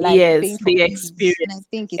in your life. You're Yes, paying for the ease, and I experience.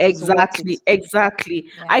 think it is worth it. Exactly, exactly.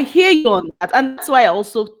 Yeah, I hear you on that. And that's why I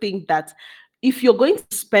also think that if you're going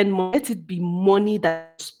to spend money, let it be money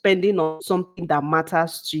that you're spending on something that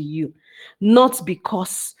matters to you, not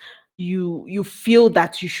because you feel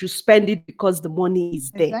that you should spend it because the money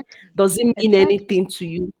is there. exactly, Does it mean exactly. anything to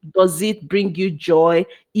you? Does it bring you joy,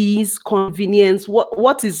 ease, convenience?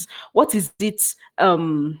 What is it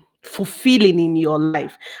fulfilling in your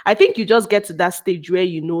life? I think you just get to that stage where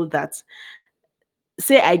you know that,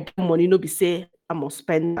 say I get money, no be say I must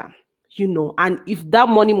spend am, and if that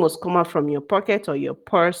money must come out from your pocket or your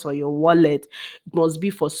purse or your wallet, it must be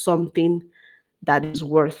for something that is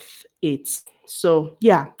worth it. So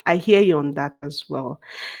yeah, I hear you on that as well.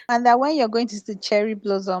 And that when you're going to see cherry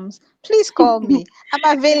blossoms, please call me.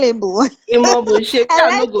 I'm available. Imaobong, shebi I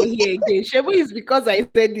I no like go hear again. Shebi is because I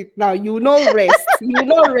said it now. You no rest. You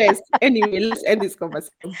no rest. Anyway, let's end this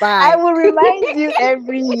conversation. I Bye. will remind you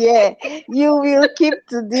every year. You will keep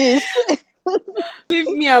to this. Leave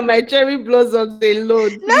me and my cherry blossoms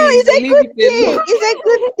alone, No, please. it's a Leave good it thing. alone. It's a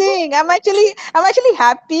good thing. I'm actually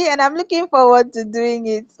happy and I'm looking forward to doing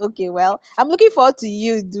it. Okay, well, I'm looking forward to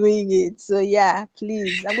you doing it. So yeah,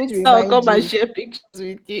 please. I'm going to So I'll remind come and you. share pictures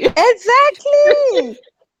with you. Exactly.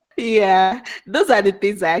 Yeah, those are the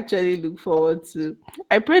things I actually look forward to.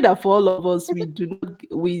 I pray that for all of us,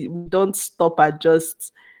 we don't stop at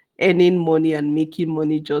just earning money and making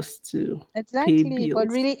money just to pay Exactly. But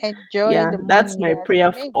bills. really enjoy Yeah, the that's money my that we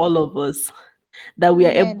prayer for make. all of us, that we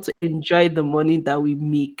are able Amen. to enjoy the money that we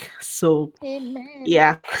make. So Amen.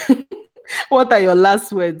 yeah. What are your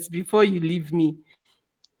last words before you leave me?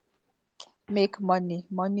 Make money.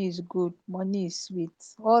 Money is good. Money is sweet.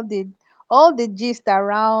 All the gist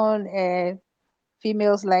around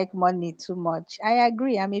females like money too much. I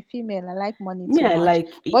agree. I'm a female. I like money Me, too I much. like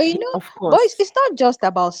But it, of boys, course. it's not just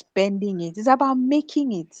about spending it. It's about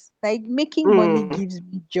making it. Like making money Hmm. gives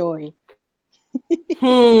me joy.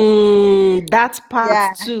 That part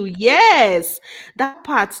Yeah, too. Yes, that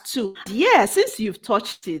part too. Yeah, since you've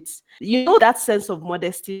touched it, that sense of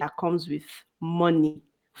modesty that comes with money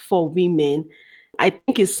for women, I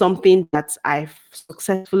think is something that I've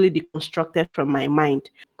successfully deconstructed from my mind.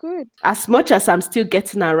 good. As much as I'm still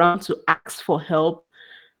getting around to ask for help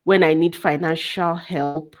when I need financial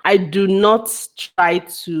help, I do not try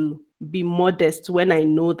to be modest when I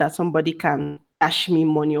know that somebody can dash me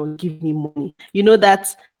money or give me money.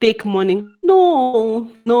 That fake money.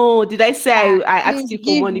 No, no. Did I say Ah, I asked please you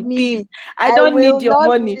for give money? Please, me. I I don't will need your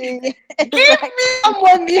not money. be Give me exactly. your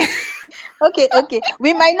money. Okay, okay.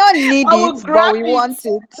 We might not need I it, will but grab we it. want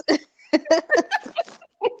it.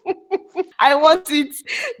 I want it.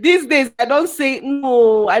 These days I don't say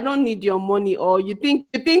no, I don't need your money, or you think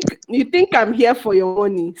I'm here for your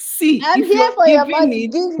money. See, I'm if here you're for your giving money.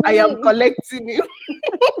 it, Give I am me. collecting it.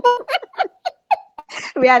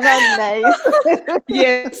 We are not nice.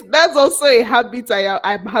 Yes, that's also a habit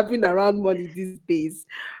I'm having around money these days.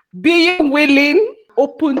 Being willing,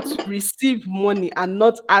 open to receive money and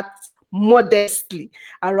not act modestly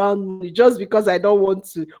around money just because I don't want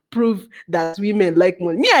to prove that women like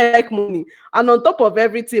money. Me, I like money. And on top of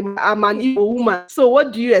everything, I'm an evil woman. So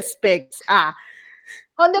what do you expect?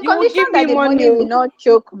 On the You will condition give me that the money. money will Oh. not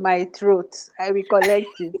choke my throat, I will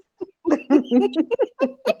collect it.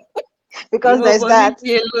 You Because there's will leave that.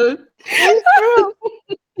 me alone. It's true.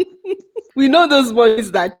 We know those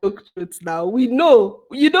monies that choke throats now. We know.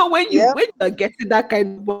 When you Yep. when you're getting that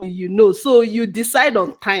kind of money, so you decide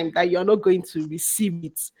on time that you're not going to receive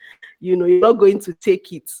it. You're not going to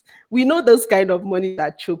take it. We know those kind of money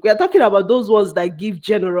that choke. We are talking about those ones that give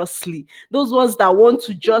generously, those ones that want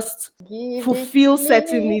to just Give it fulfill to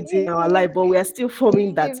certain needs in our me. life, but we are still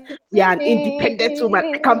forming that Give it we to are an independent woman.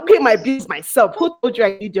 I can me. pay my bills myself. Who told you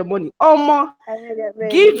I need your money? I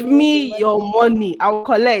beg, Give give me the me your money. money. I'll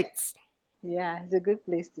collect. Yeah, it's a good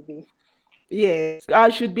place to be. Yes, I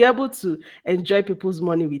should be able to enjoy people's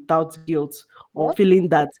money without guilt or Yep. feeling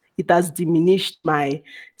that it has diminished my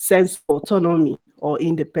sense of autonomy or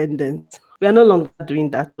independence. We are no longer doing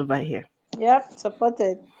that over here. Yep.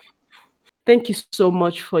 Supported. Thank you so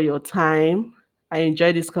much for your time. I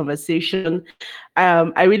enjoyed this conversation.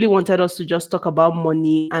 I really wanted us to just talk about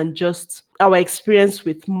money and just our experience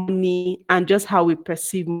with money and just how we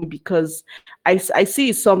perceive money, because I see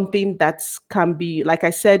it's something that can be, like I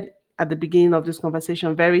said at the beginning of this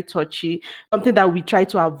conversation, very touchy, something that we try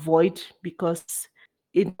to avoid because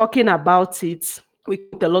in talking about it, we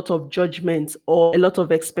get a lot of judgments or a lot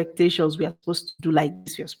of expectations. We are supposed to do like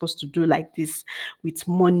this, we are supposed to do like this with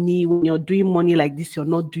money. When you're doing money like this, you're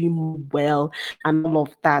not doing well, and all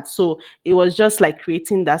of that. So it was just like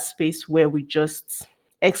creating that space where we just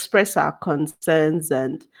express our concerns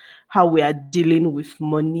and how we are dealing with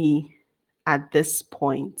money at this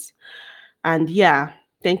point. And yeah,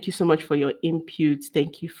 thank you so much for your input.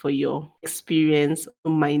 Thank you for your experience,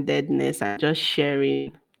 mindedness, and just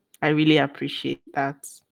sharing. I really appreciate that.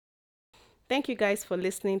 Thank you guys for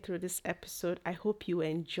listening through this episode. I hope you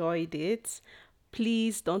enjoyed it.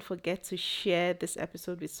 Please don't forget to share this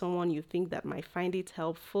episode with someone you think that might find it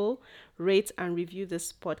helpful. Rate and review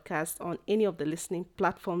this podcast on any of the listening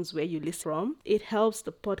platforms where you listen from. It helps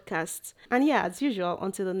the podcast. And yeah, as usual,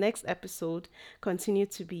 until the next episode, continue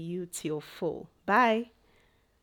to be you till full. Bye.